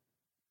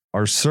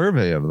our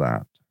survey of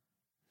that.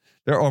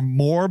 There are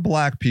more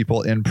black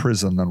people in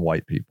prison than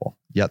white people,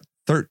 yet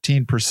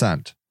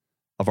 13%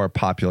 of our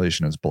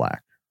population is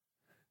black.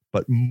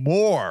 But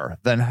more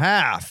than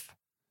half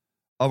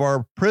of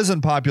our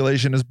prison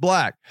population is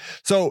black.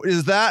 So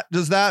does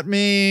that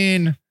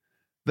mean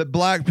that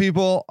black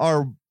people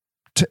are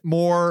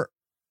more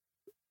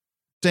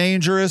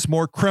dangerous,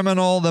 more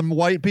criminal than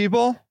white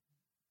people?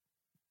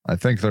 I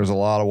think there's a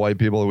lot of white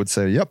people who would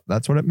say, yep,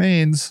 that's what it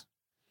means.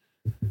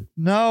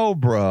 No,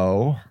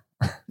 bro.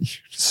 You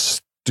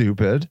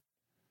stupid.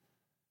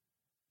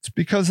 It's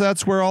because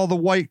that's where all the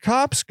white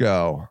cops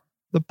go.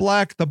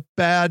 The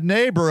bad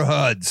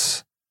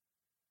neighborhoods.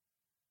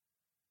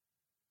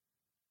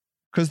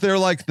 Because they're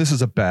like, this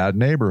is a bad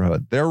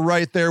neighborhood. They're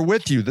right there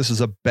with you. This is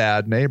a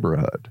bad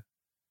neighborhood.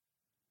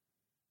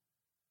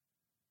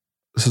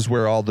 This is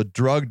where all the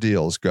drug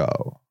deals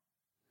go.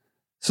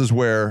 This is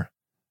where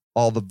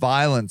all the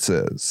violence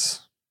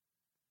is.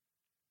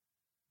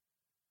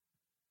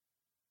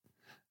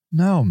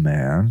 No,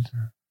 man.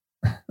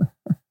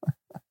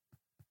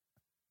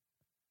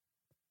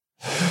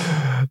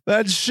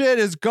 That shit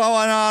is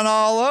going on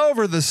all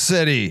over the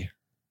city.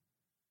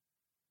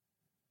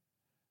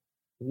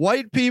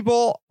 White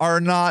people are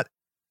not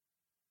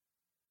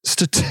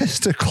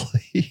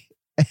statistically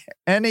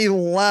any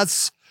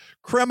less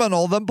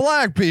criminal than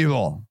black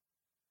people.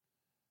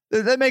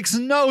 That makes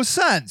no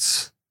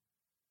sense.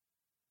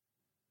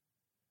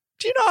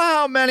 Do you know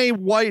how many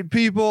white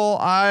people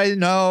I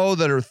know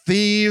that are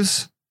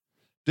thieves,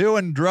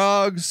 doing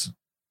drugs?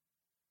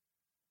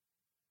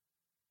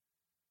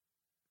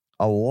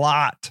 A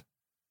lot.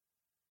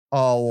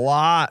 A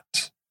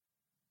lot.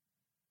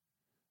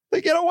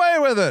 They get away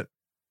with it.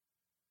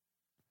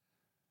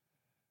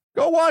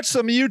 Go watch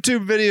some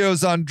YouTube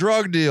videos on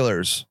drug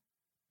dealers.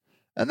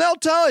 And they'll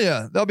tell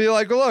you, they'll be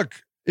like,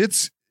 look,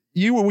 it's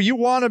you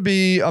want to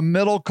be a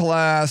middle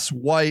class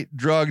white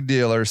drug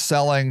dealer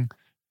selling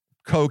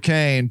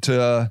cocaine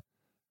to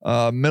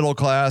middle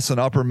class and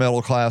upper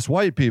middle class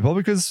white people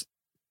because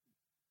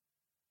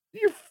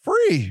you're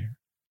free.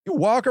 You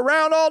walk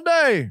around all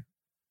day.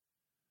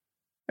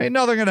 Ain't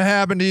nothing going to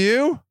happen to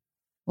you as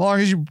long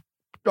as you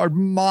are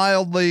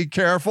mildly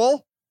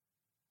careful.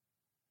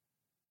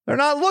 They're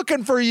not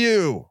looking for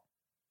you.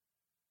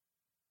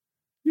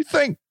 You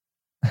think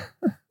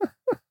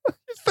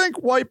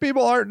white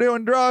people aren't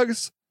doing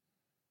drugs?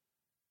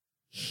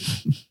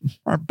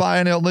 Aren't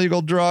buying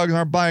illegal drugs,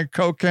 aren't buying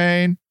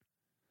cocaine?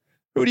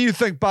 Who do you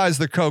think buys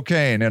the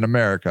cocaine in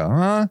America,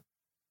 huh?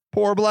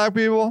 Poor black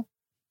people?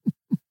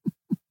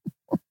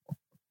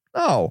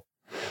 No.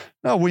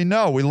 No, we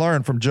know. We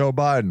learned from Joe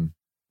Biden.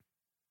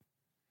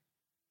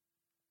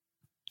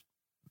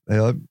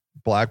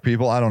 Black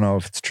people, I don't know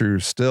if it's true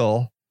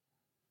still.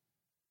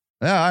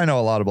 Yeah, I know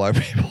a lot of black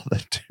people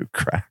that do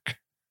crack.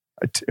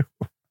 I do.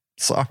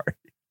 Sorry.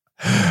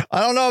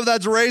 I don't know if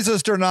that's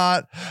racist or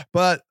not,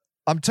 but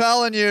I'm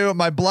telling you,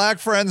 my black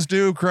friends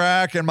do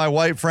crack and my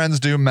white friends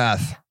do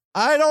meth.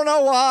 I don't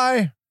know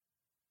why.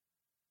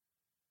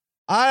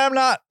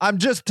 I'm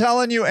just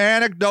telling you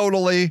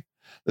anecdotally.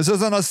 This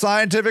isn't a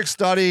scientific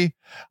study.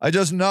 I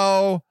just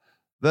know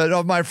that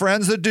of my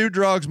friends that do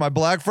drugs, my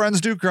black friends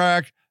do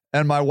crack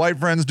and my white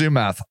friends do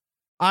meth.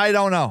 I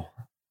don't know.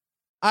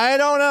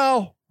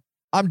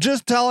 I'm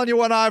just telling you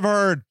what I've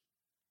heard,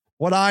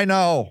 what I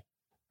know.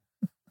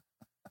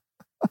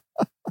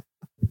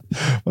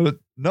 But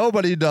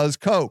nobody does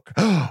coke.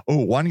 Oh,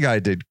 one guy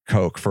did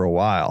coke for a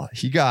while.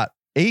 He got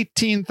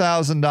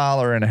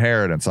 $18,000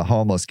 inheritance, a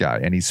homeless guy,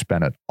 and he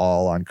spent it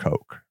all on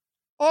coke.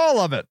 All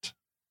of it.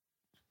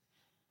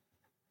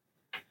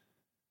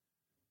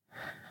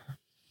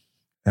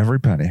 Every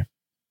penny.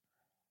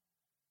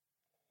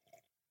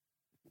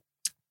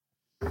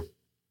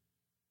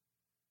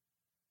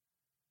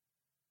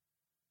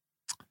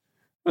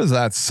 What does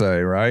that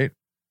say, right?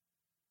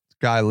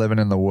 Guy living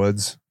in the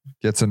woods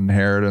gets an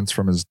inheritance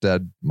from his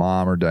dead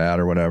mom or dad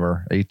or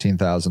whatever,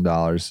 $18,000.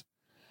 And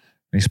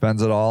he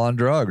spends it all on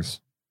drugs.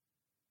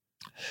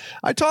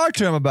 I talked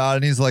to him about it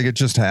and he's like, it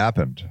just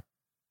happened.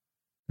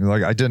 He's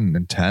like, I didn't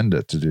intend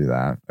it to do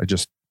that. I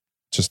just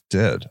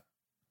did.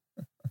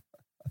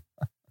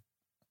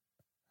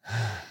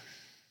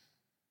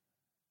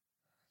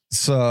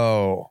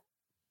 So,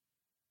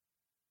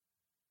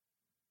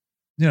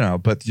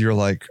 but you're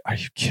like, are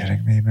you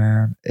kidding me,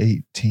 man?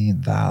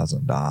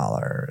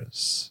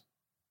 $18,000.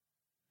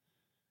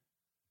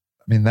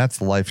 I mean,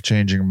 that's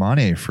life-changing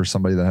money for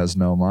somebody that has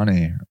no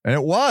money. And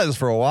it was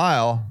for a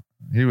while.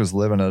 He was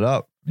living it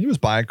up. He was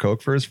buying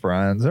coke for his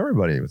friends.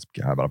 Everybody was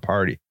having a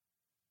party.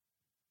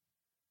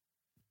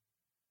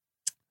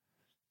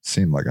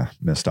 Seemed like a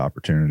missed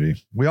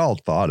opportunity. We all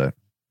thought it.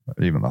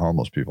 Even the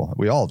homeless people.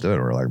 We all did.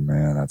 We're like,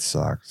 man, that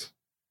sucks.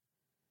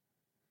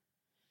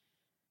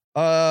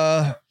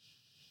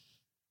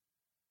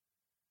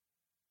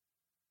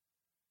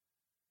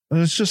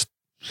 It's just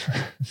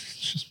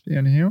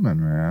being human,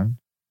 man.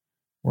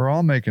 We're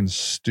all making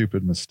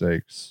stupid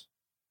mistakes.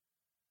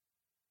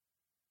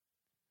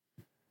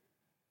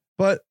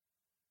 But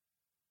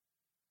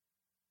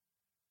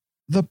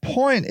the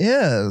point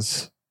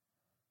is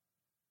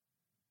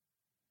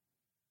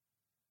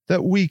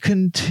that we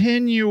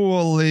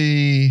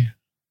continually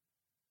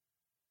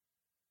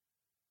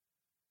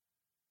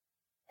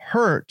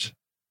hurt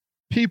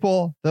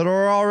people that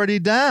are already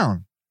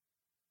down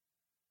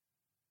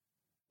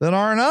that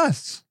aren't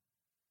us.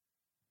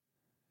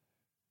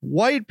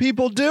 White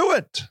people do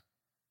it.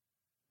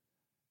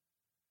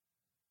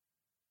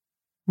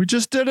 We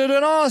just did it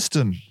in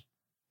Austin.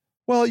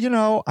 Well, you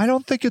know, I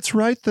don't think it's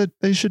right that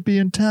they should be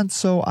in tents,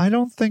 so I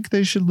don't think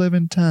they should live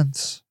in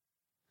tents.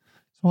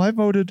 So I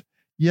voted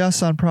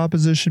yes on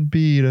Proposition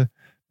B to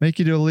make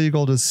it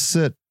illegal to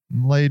sit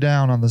and lay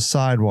down on the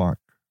sidewalk.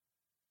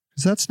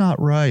 Because that's not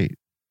right.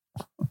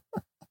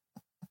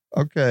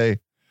 Okay.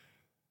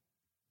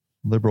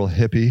 Liberal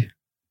hippie.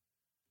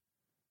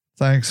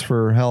 Thanks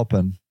for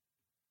helping.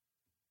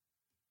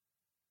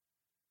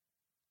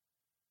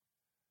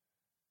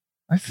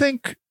 I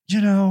think,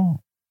 you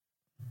know,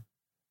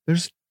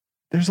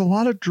 there's a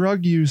lot of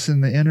drug use in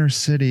the inner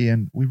city,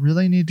 and we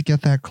really need to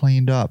get that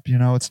cleaned up. You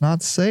know, it's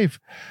not safe.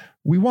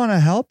 We want to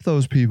help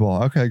those people.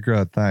 Okay,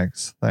 good.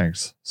 Thanks.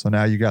 So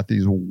now you got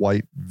these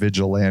white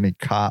vigilante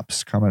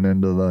cops coming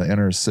into the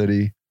inner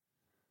city,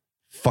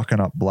 fucking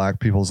up black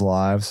people's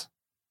lives.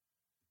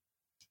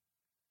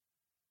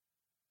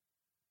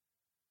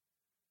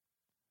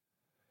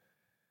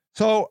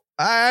 So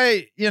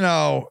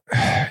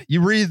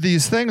you read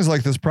these things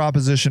like this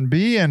Proposition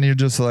B and you're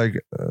just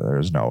like,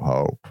 there's no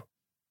hope.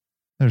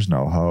 There's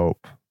no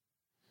hope.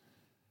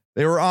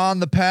 They were on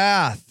the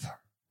path.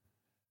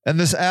 And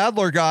this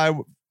Adler guy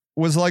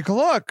was like,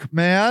 look,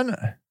 man,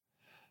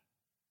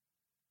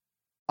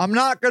 I'm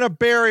not going to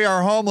bury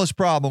our homeless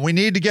problem. We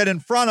need to get in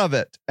front of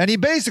it. And he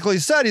basically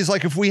said, he's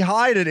like, if we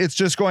hide it, it's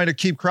just going to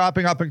keep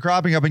cropping up and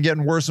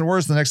getting worse and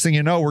worse. The next thing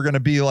you know, we're going to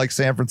be like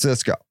San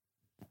Francisco.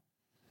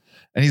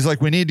 And he's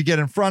like, we need to get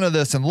in front of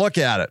this and look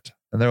at it.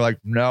 And they're like,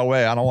 no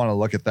way. I don't want to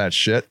look at that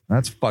shit.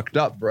 That's fucked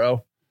up,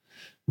 bro.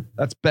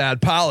 That's bad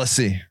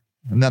policy.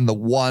 And then the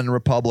one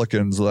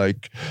Republican's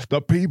like, the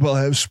people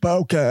have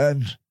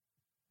spoken.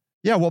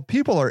 Yeah, well,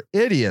 people are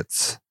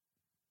idiots.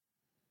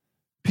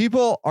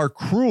 People are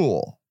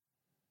cruel.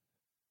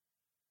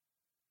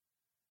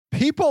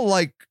 People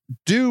like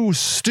do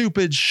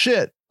stupid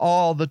shit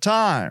all the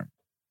time.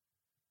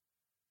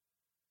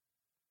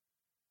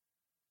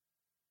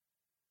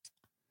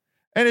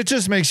 And it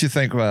just makes you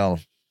think, well,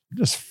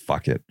 just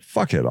fuck it.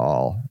 Fuck it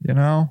all, you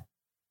know?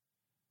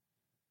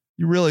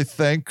 You really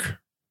think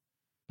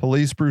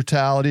police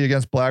brutality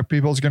against black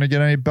people is going to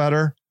get any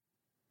better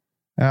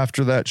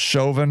after that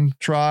Chauvin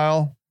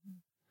trial?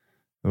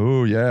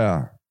 Oh,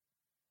 yeah.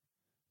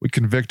 We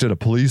convicted a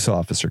police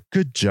officer.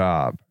 Good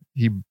job.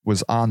 He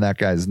was on that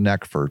guy's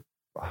neck for,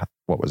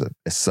 what was it,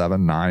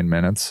 7-9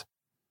 minutes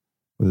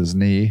with his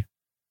knee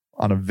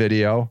on a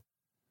video.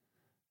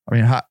 I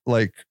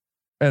mean,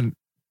 and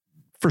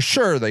for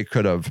sure they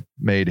could have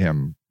made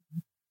him,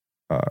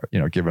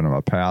 given him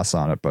a pass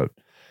on it. But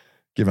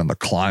given the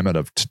climate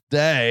of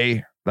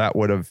today, that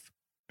would have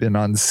been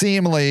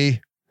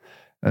unseemly.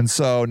 And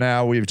so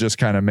now we've just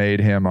kind of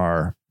made him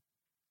our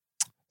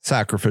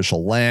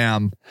sacrificial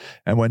lamb.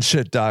 And when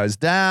shit dies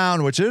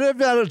down, which it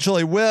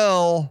eventually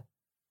will,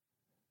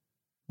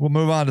 we'll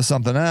move on to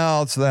something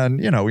else. Then,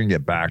 we can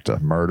get back to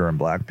murdering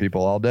black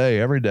people all day,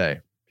 every day.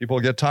 People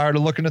get tired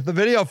of looking at the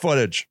video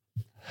footage.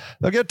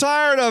 They'll get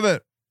tired of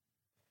it.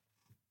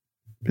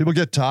 People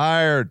get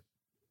tired.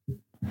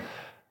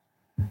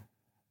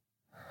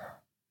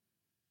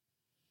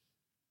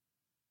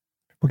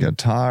 People get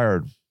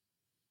tired.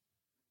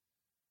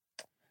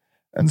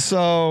 And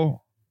so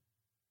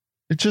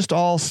it just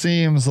all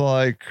seems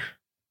like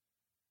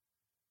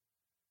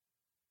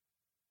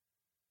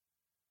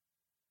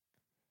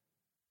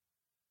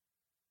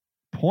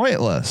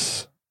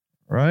pointless,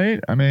 right?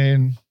 I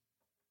mean,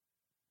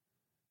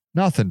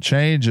 nothing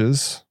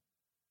changes.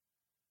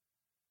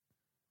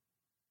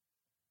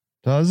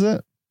 Does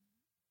it?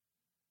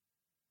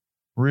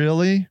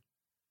 Really?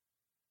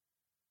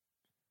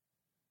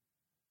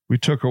 We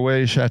took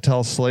away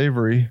chattel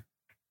slavery,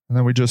 and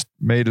then we just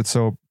made it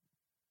so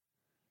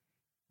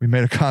we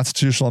made a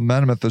constitutional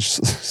amendment that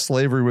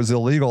slavery was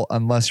illegal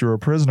unless you were a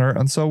prisoner.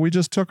 And so we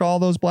just took all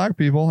those black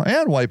people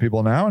and white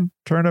people now and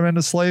turned them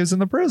into slaves in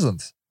the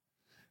prisons.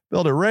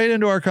 Built it right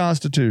into our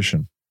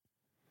Constitution.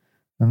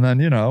 And then,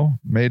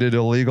 made it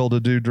illegal to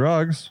do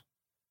drugs,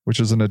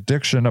 which is an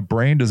addiction, a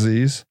brain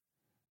disease.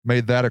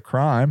 Made that a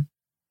crime.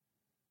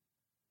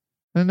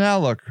 And now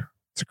look,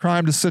 it's a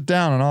crime to sit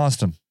down in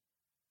Austin.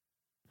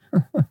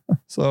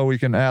 So we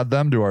can add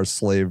them to our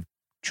slave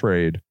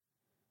trade.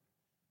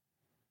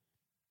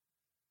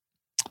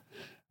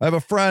 I have a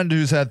friend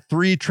who's had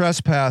 3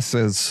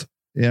 trespasses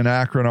in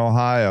Akron,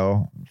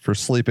 Ohio for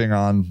sleeping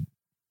on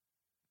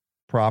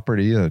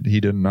property that he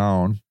didn't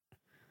own.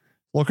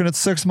 Looking at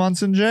 6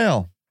 months in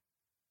jail.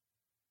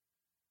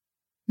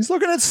 He's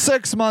looking at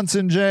 6 months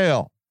in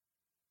jail.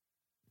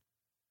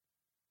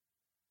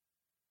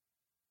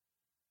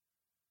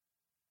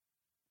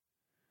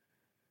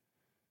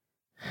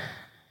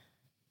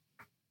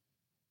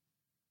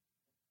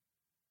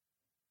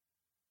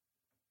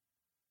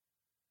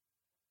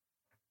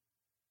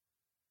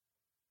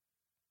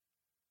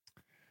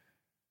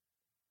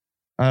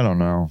 I don't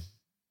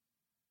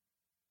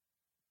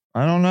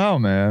know,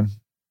 man.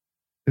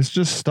 it's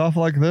just stuff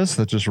like this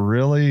that just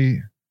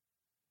really,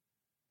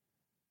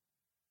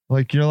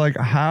 like, you're like,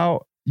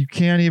 how you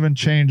can't even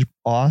change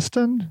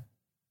Austin?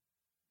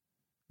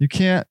 You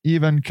can't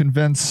even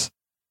convince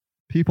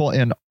people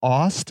in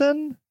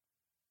Austin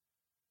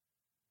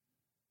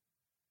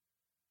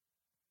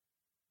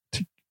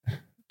to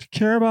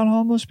care about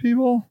homeless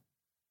people?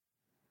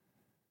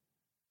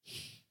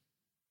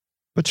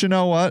 But you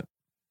know what?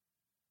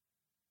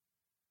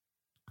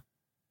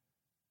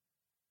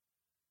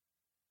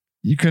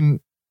 You can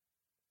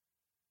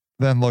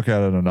then look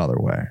at it another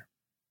way.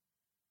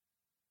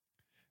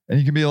 And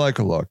you can be like,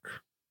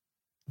 look,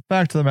 the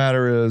fact of the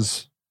matter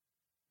is,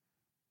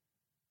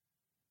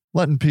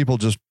 letting people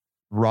just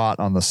rot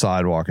on the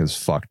sidewalk is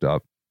fucked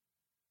up.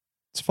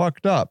 It's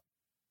fucked up.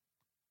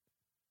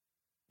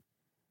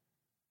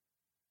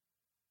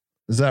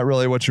 Is that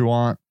really what you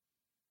want?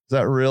 Is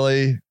that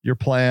really your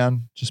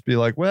plan? Just be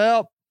like,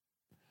 well,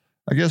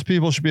 I guess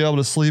people should be able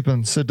to sleep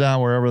and sit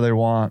down wherever they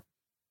want.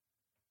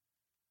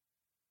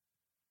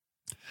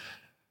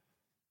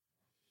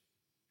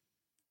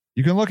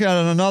 You can look at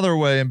it another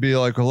way and be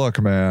like,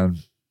 look, man,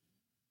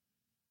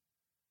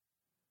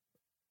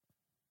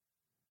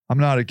 I'm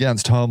not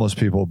against homeless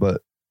people,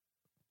 but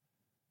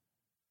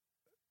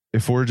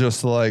if we're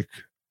just like,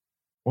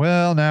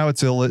 well, now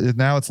it's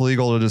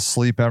legal to just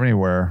sleep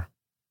anywhere,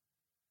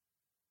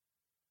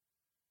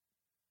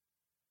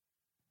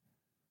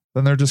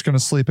 then they're just going to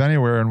sleep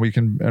anywhere, and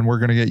we're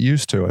going to get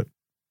used to it.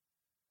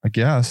 I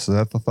guess. Is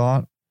that the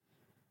thought?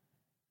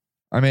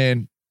 I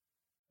mean,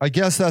 I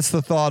guess that's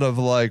the thought of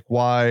like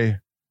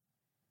why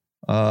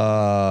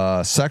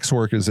sex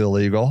work is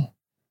illegal.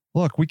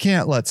 Look, we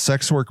can't let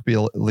sex work be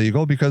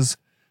illegal because,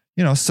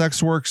 you know,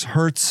 sex work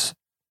hurts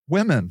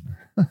women.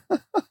 It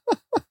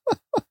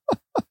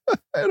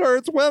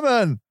hurts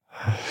women.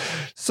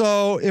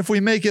 So if we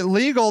make it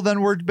legal,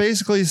 then we're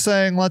basically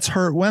saying, let's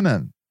hurt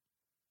women.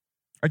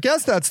 I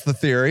guess that's the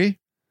theory.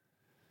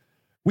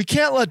 We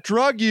can't let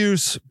drug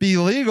use be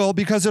legal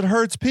because it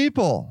hurts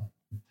people.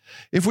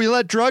 If we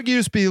let drug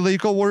use be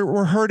legal,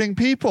 we're hurting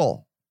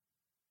people.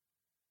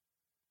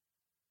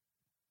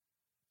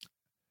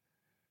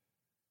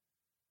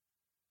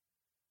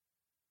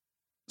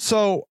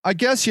 So I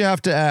guess you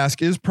have to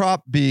ask, is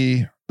Prop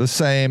B the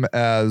same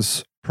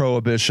as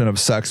prohibition of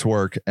sex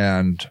work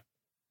and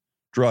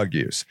drug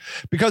use?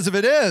 Because if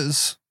it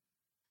is,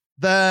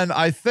 then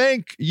I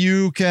think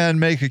you can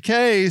make a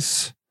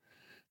case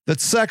that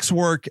sex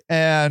work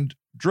and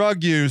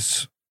drug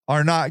use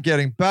are not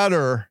getting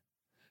better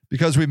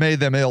because we made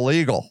them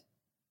illegal.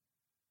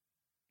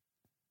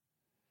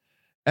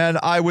 And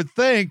I would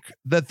think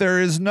that there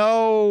is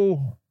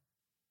no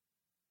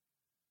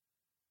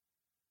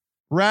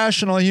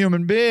rational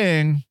human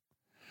being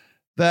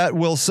that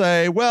will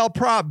say, well,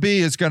 Prop B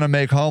is going to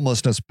make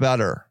homelessness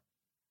better.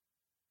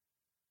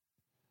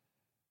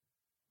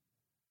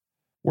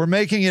 We're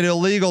making it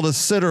illegal to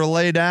sit or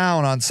lay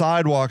down on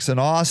sidewalks in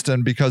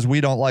Austin because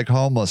we don't like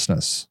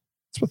homelessness.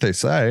 That's what they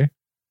say.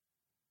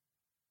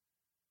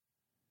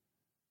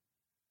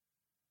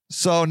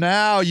 So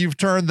now you've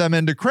turned them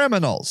into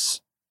criminals.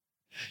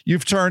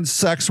 You've turned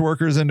sex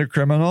workers into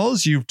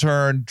criminals. You've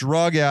turned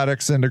drug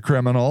addicts into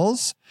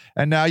criminals.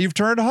 And now you've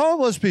turned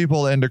homeless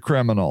people into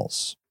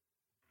criminals.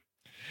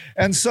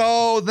 And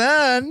so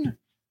then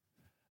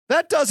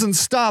that doesn't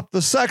stop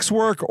the sex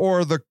work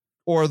or the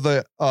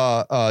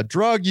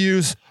drug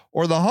use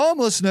or the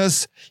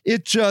homelessness.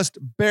 It just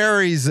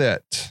buries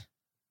it.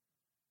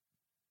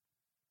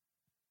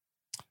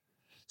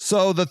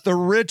 So that the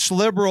rich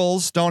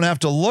liberals don't have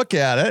to look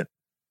at it.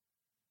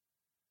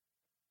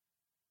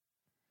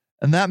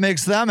 And that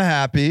makes them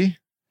happy.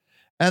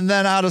 And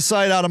then out of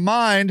sight, out of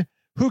mind,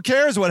 who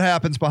cares what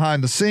happens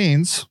behind the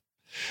scenes?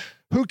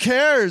 Who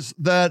cares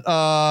that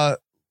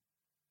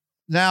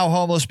now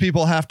homeless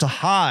people have to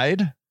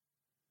hide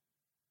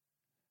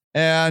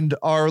and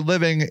are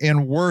living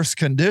in worse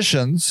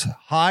conditions,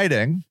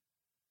 hiding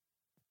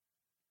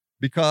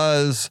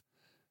because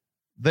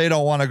they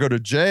don't want to go to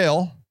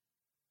jail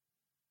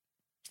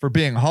for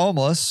being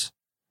homeless.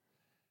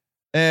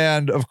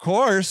 And of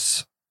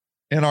course,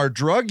 in our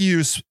drug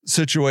use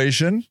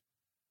situation,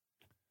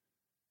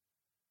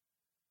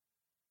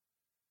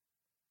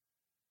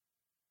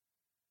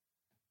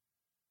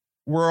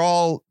 we're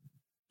all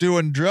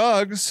doing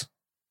drugs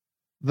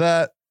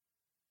that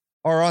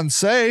are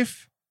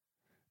unsafe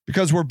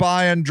because we're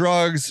buying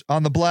drugs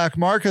on the black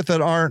market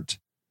that aren't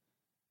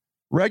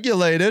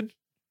regulated,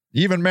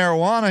 even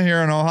marijuana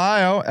here in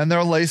Ohio, and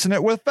they're lacing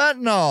it with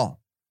fentanyl.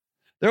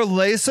 They're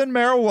lacing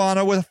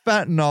marijuana with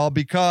fentanyl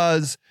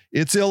because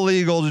it's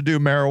illegal to do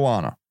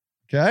marijuana.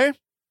 Okay?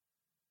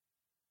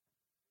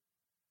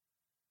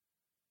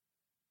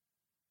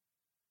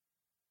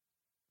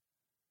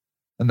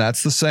 And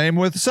that's the same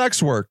with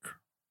sex work.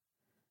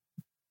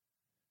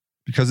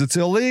 Because it's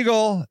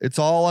illegal, it's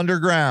all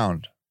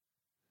underground.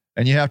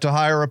 And you have to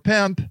hire a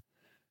pimp.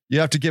 You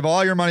have to give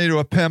all your money to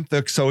a pimp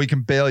so he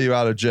can bail you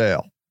out of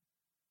jail.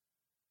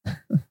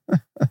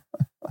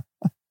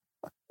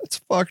 It's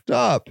fucked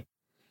up.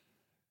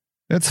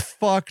 It's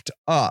fucked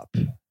up.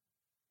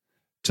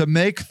 to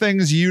make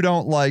things you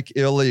don't like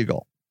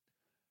illegal.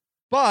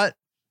 But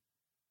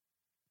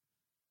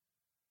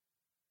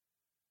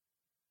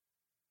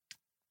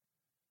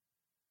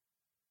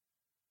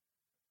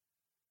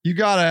you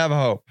got to have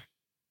hope.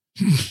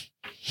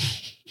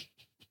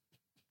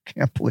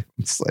 Can't believe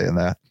I'm saying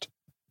that.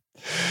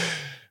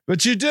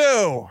 But you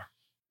do.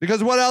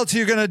 Because what else are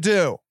you going to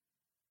do?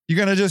 You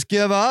going to just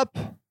give up?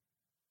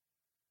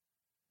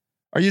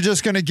 Are you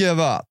just going to give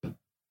up?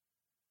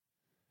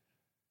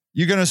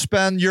 You going to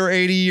spend your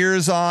 80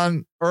 years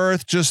on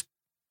Earth just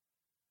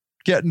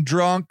getting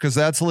drunk because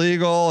that's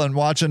legal and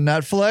watching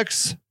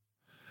Netflix?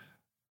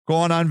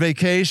 Going on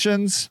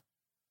vacations?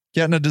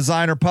 Getting a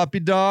designer puppy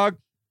dog?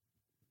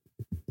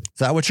 Is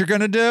that what you're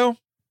going to do?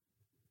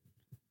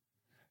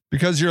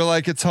 Because you're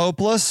like, it's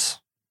hopeless?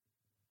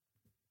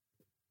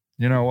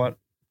 You know what?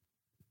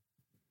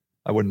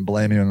 I wouldn't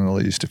blame you in the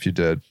least if you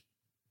did.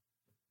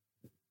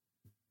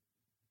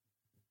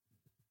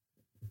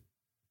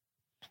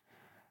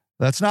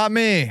 That's not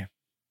me.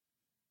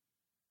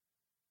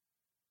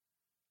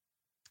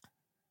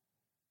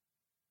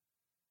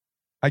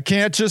 I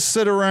can't just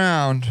sit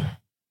around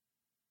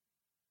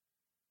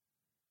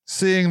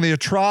seeing the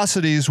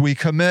atrocities we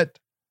commit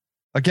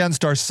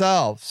against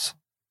ourselves,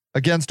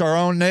 against our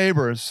own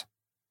neighbors,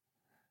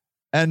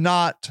 and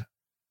not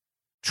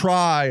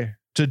try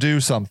to do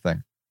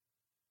something.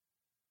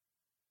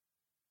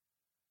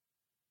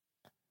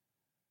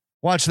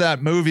 Watch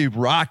that movie,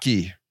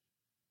 Rocky,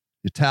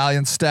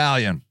 Italian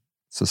Stallion.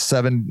 It's a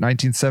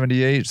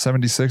 1978,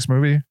 76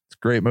 movie. It's a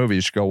great movie.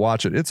 You should go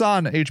watch it. It's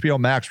on HBO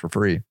Max for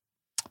free.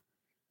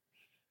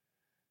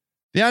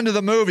 The end of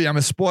the movie, I'm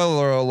a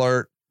spoiler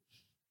alert.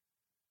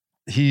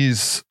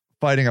 He's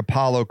fighting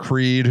Apollo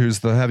Creed, who's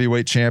the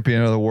heavyweight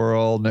champion of the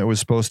world. And it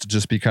was supposed to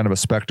just be kind of a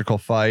spectacle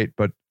fight,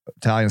 but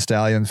Italian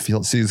Stallion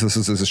sees this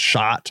as a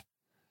shot.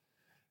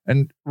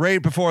 And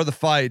right before the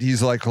fight,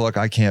 he's like, look,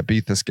 I can't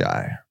beat this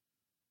guy.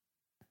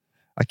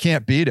 I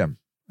can't beat him.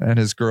 And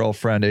his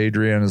girlfriend,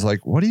 Adrian, is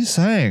like, what are you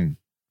saying?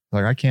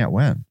 Like, I can't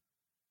win.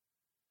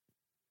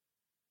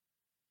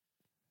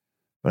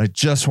 But I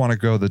just want to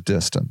go the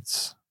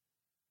distance.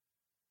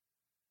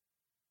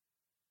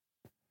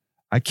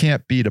 I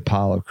can't beat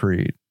Apollo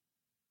Creed.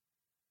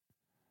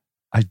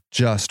 I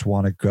just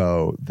want to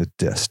go the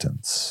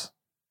distance.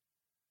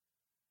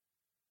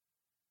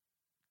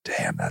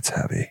 Damn, that's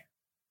heavy.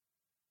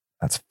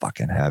 That's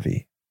fucking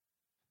heavy.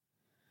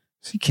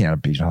 He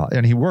can't beat,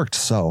 and he worked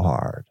so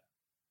hard.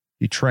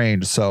 He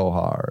trained so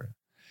hard,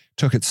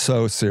 took it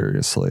so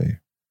seriously.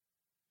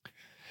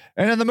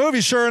 And in the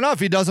movie, sure enough,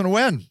 he doesn't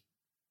win.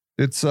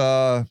 It's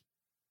a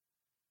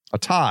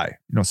tie.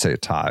 You don't say a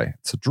tie.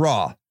 It's a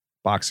draw.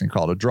 Boxing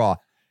called a draw.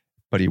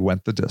 But he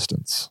went the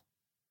distance.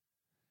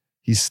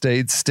 He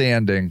stayed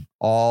standing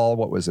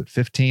all,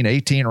 15,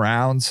 18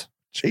 rounds?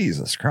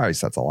 Jesus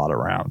Christ, that's a lot of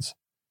rounds.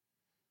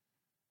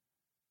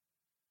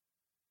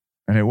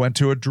 And it went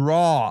to a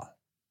draw.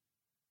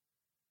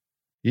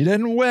 He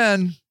didn't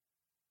win,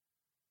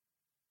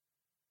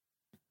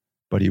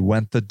 but he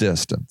went the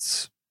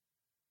distance.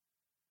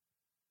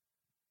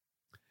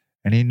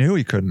 And he knew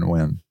he couldn't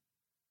win.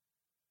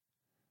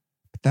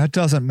 But that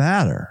doesn't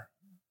matter.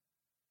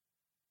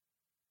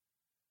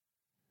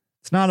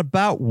 It's not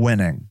about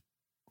winning.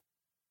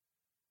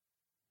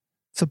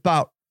 It's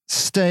about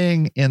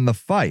staying in the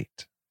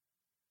fight.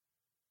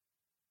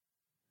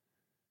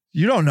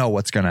 You don't know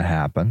what's going to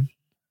happen.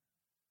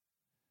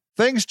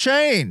 Things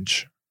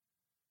change.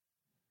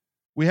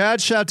 We had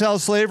chattel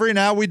slavery.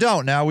 Now we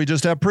don't. Now we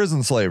just have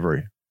prison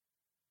slavery.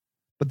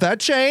 But that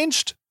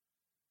changed.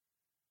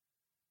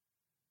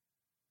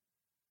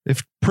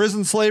 If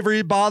prison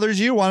slavery bothers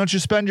you, why don't you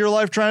spend your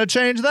life trying to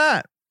change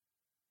that?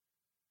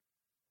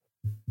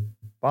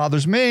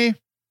 Bothers me. I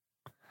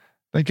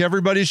think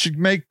everybody should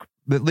make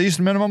at least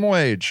minimum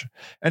wage.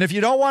 And if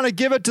you don't want to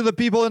give it to the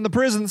people in the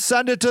prison,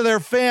 send it to their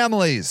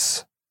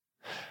families.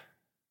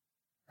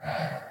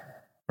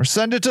 Or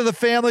send it to the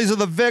families of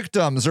the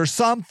victims or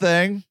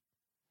something.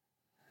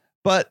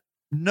 But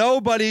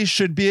nobody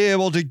should be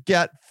able to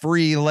get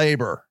free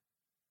labor.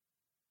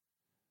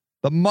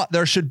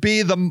 There should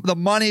be the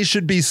money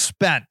should be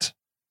spent.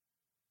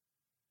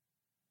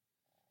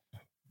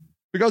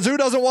 Because who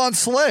doesn't want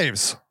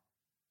slaves?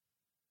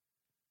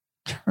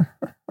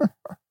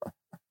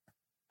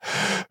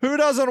 Who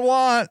doesn't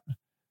want,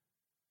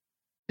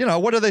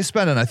 what are they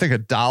spending? I think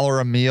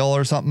 $1 a meal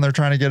or something they're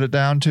trying to get it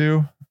down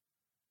to.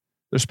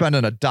 They're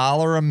spending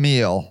 $1 a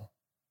meal.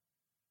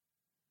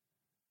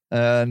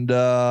 And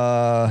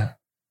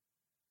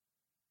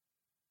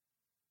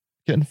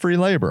getting free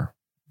labor.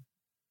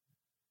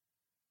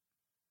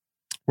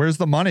 Where's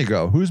the money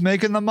go? Who's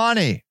making the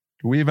money?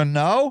 Do we even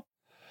know?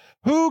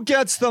 Who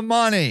gets the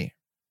money?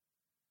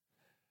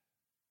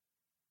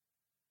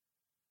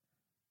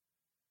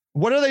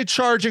 What are they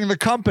charging the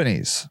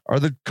companies? Are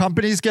the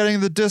companies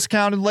getting the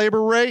discounted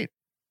labor rate?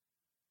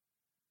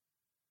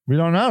 We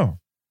don't know.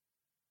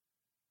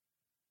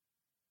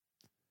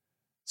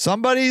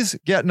 Somebody's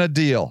getting a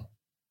deal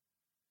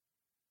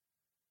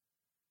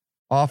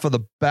off of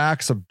the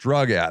backs of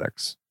drug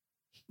addicts.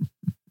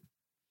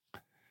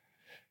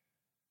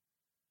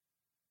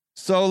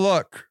 So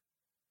look,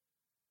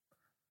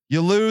 you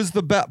lose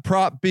the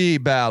Prop B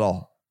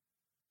battle.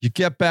 You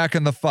get back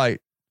in the fight.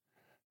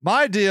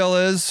 My deal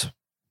is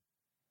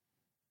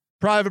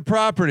private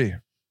property.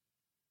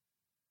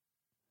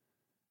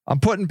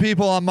 I'm putting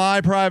people on my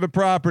private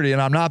property,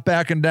 and I'm not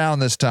backing down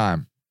this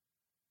time.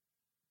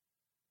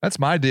 That's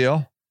my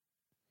deal.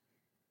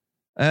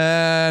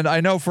 And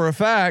I know for a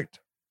fact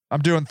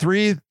I'm doing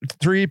three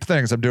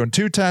things. I'm doing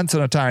 2 tents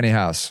and a tiny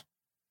house.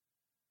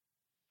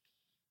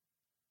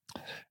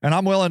 And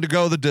I'm willing to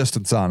go the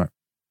distance on it.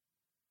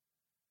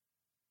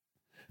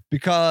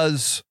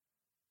 Because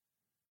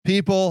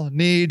people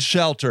need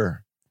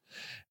shelter.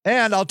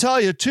 And I'll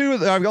tell you,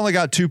 I've only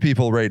got 2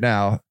 people right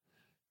now.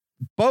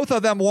 Both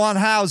of them want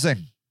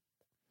housing.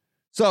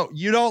 So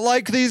you don't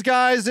like these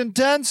guys in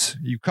tents?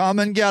 You come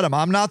and get them.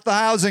 I'm not the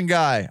housing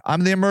guy.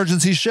 I'm the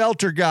emergency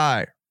shelter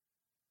guy.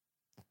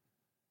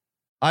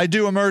 I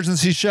do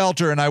emergency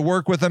shelter and I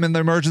work with them in the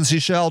emergency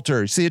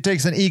shelter. See, it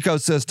takes an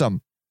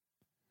ecosystem.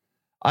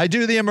 I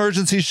do the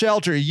emergency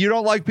shelter. You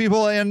don't like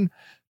people in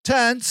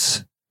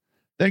tents?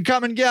 Then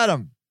come and get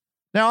them.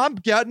 Now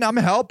I'm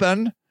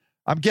helping.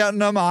 I'm getting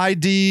them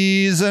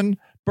IDs and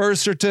birth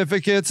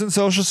certificates and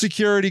social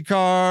security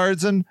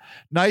cards and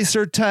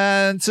nicer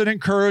tents and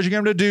encouraging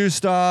them to do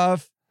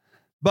stuff.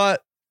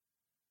 But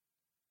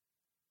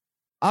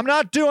I'm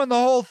not doing the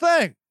whole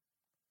thing.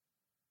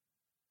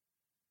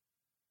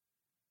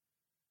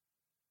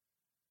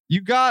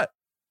 You got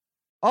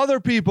other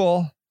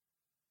people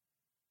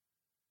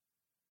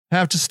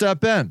have to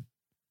step in.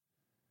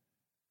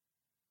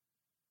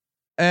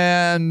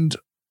 And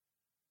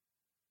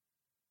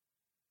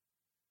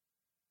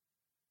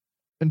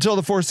until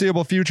the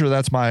foreseeable future,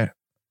 that's my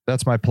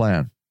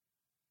plan.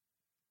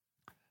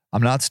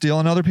 I'm not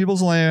stealing other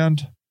people's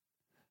land.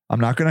 I'm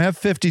not going to have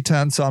 50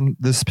 tents on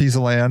this piece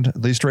of land,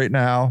 at least right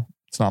now.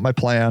 It's not my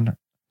plan.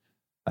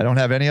 I don't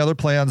have any other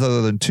plans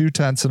other than 2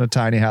 tents and a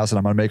tiny house, and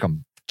I'm going to make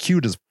them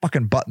cute as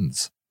fucking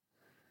buttons.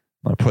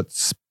 I'm going to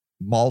put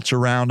mulch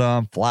around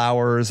them,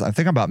 flowers. I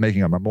think I'm about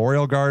making a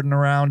memorial garden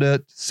around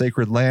it,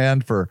 sacred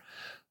land for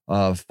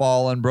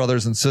fallen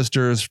brothers and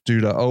sisters due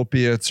to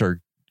opiates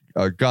or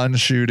gun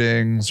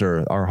shootings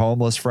or our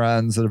homeless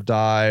friends that have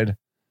died. I'm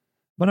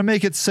going to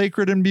make it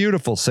sacred and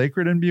beautiful.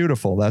 Sacred and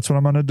beautiful. That's what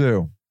I'm going to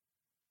do.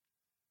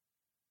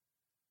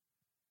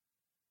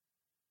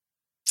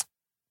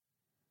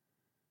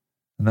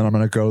 And then I'm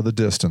going to go the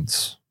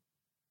distance.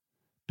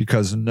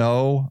 Because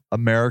no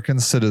American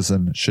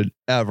citizen should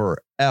ever,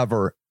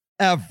 ever,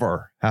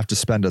 ever have to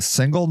spend a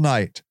single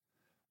night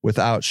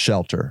without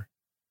shelter.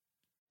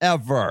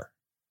 Ever.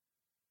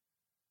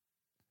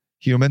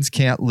 Humans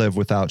can't live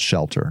without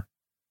shelter.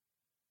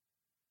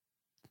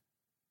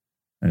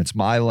 And it's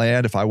my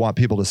land. If I want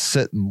people to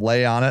sit and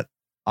lay on it,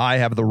 I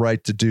have the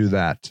right to do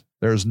that.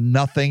 There's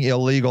nothing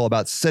illegal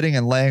about sitting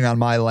and laying on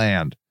my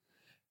land.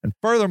 And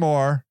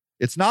furthermore,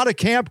 it's not a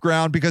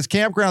campground because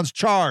campgrounds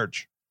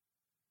charge.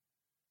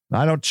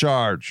 I don't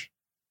charge.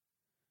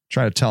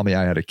 Trying to tell me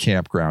I had a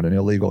campground, an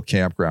illegal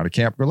campground, a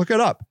campground. Look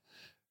it up.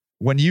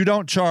 When you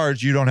don't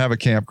charge, you don't have a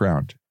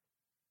campground.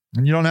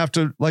 And you don't have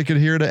to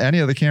adhere to any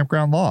of the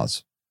campground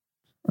laws.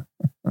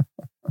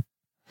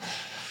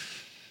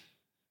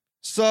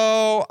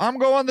 So I'm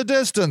going the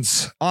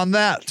distance on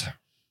that.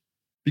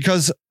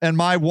 Because, and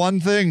my one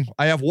thing,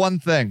 I have one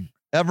thing.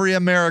 Every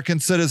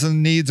American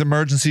citizen needs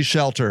emergency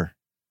shelter.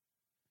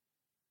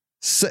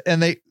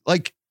 And it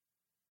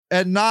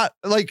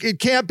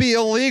can't be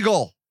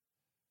illegal.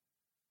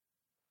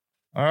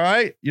 All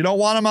right. You don't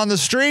want them on the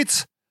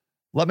streets?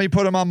 Let me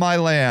put them on my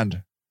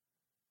land.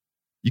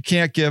 You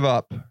can't give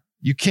up.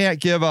 You can't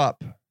give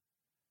up.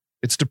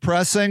 It's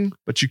depressing,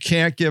 but you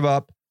can't give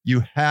up.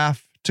 You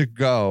have to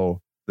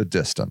go the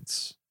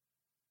distance.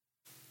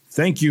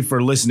 Thank you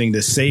for listening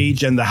to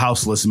Sage and the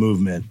Houseless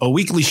Movement, a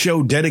weekly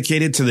show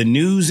dedicated to the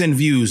news and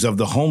views of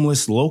the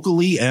homeless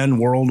locally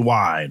and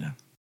worldwide.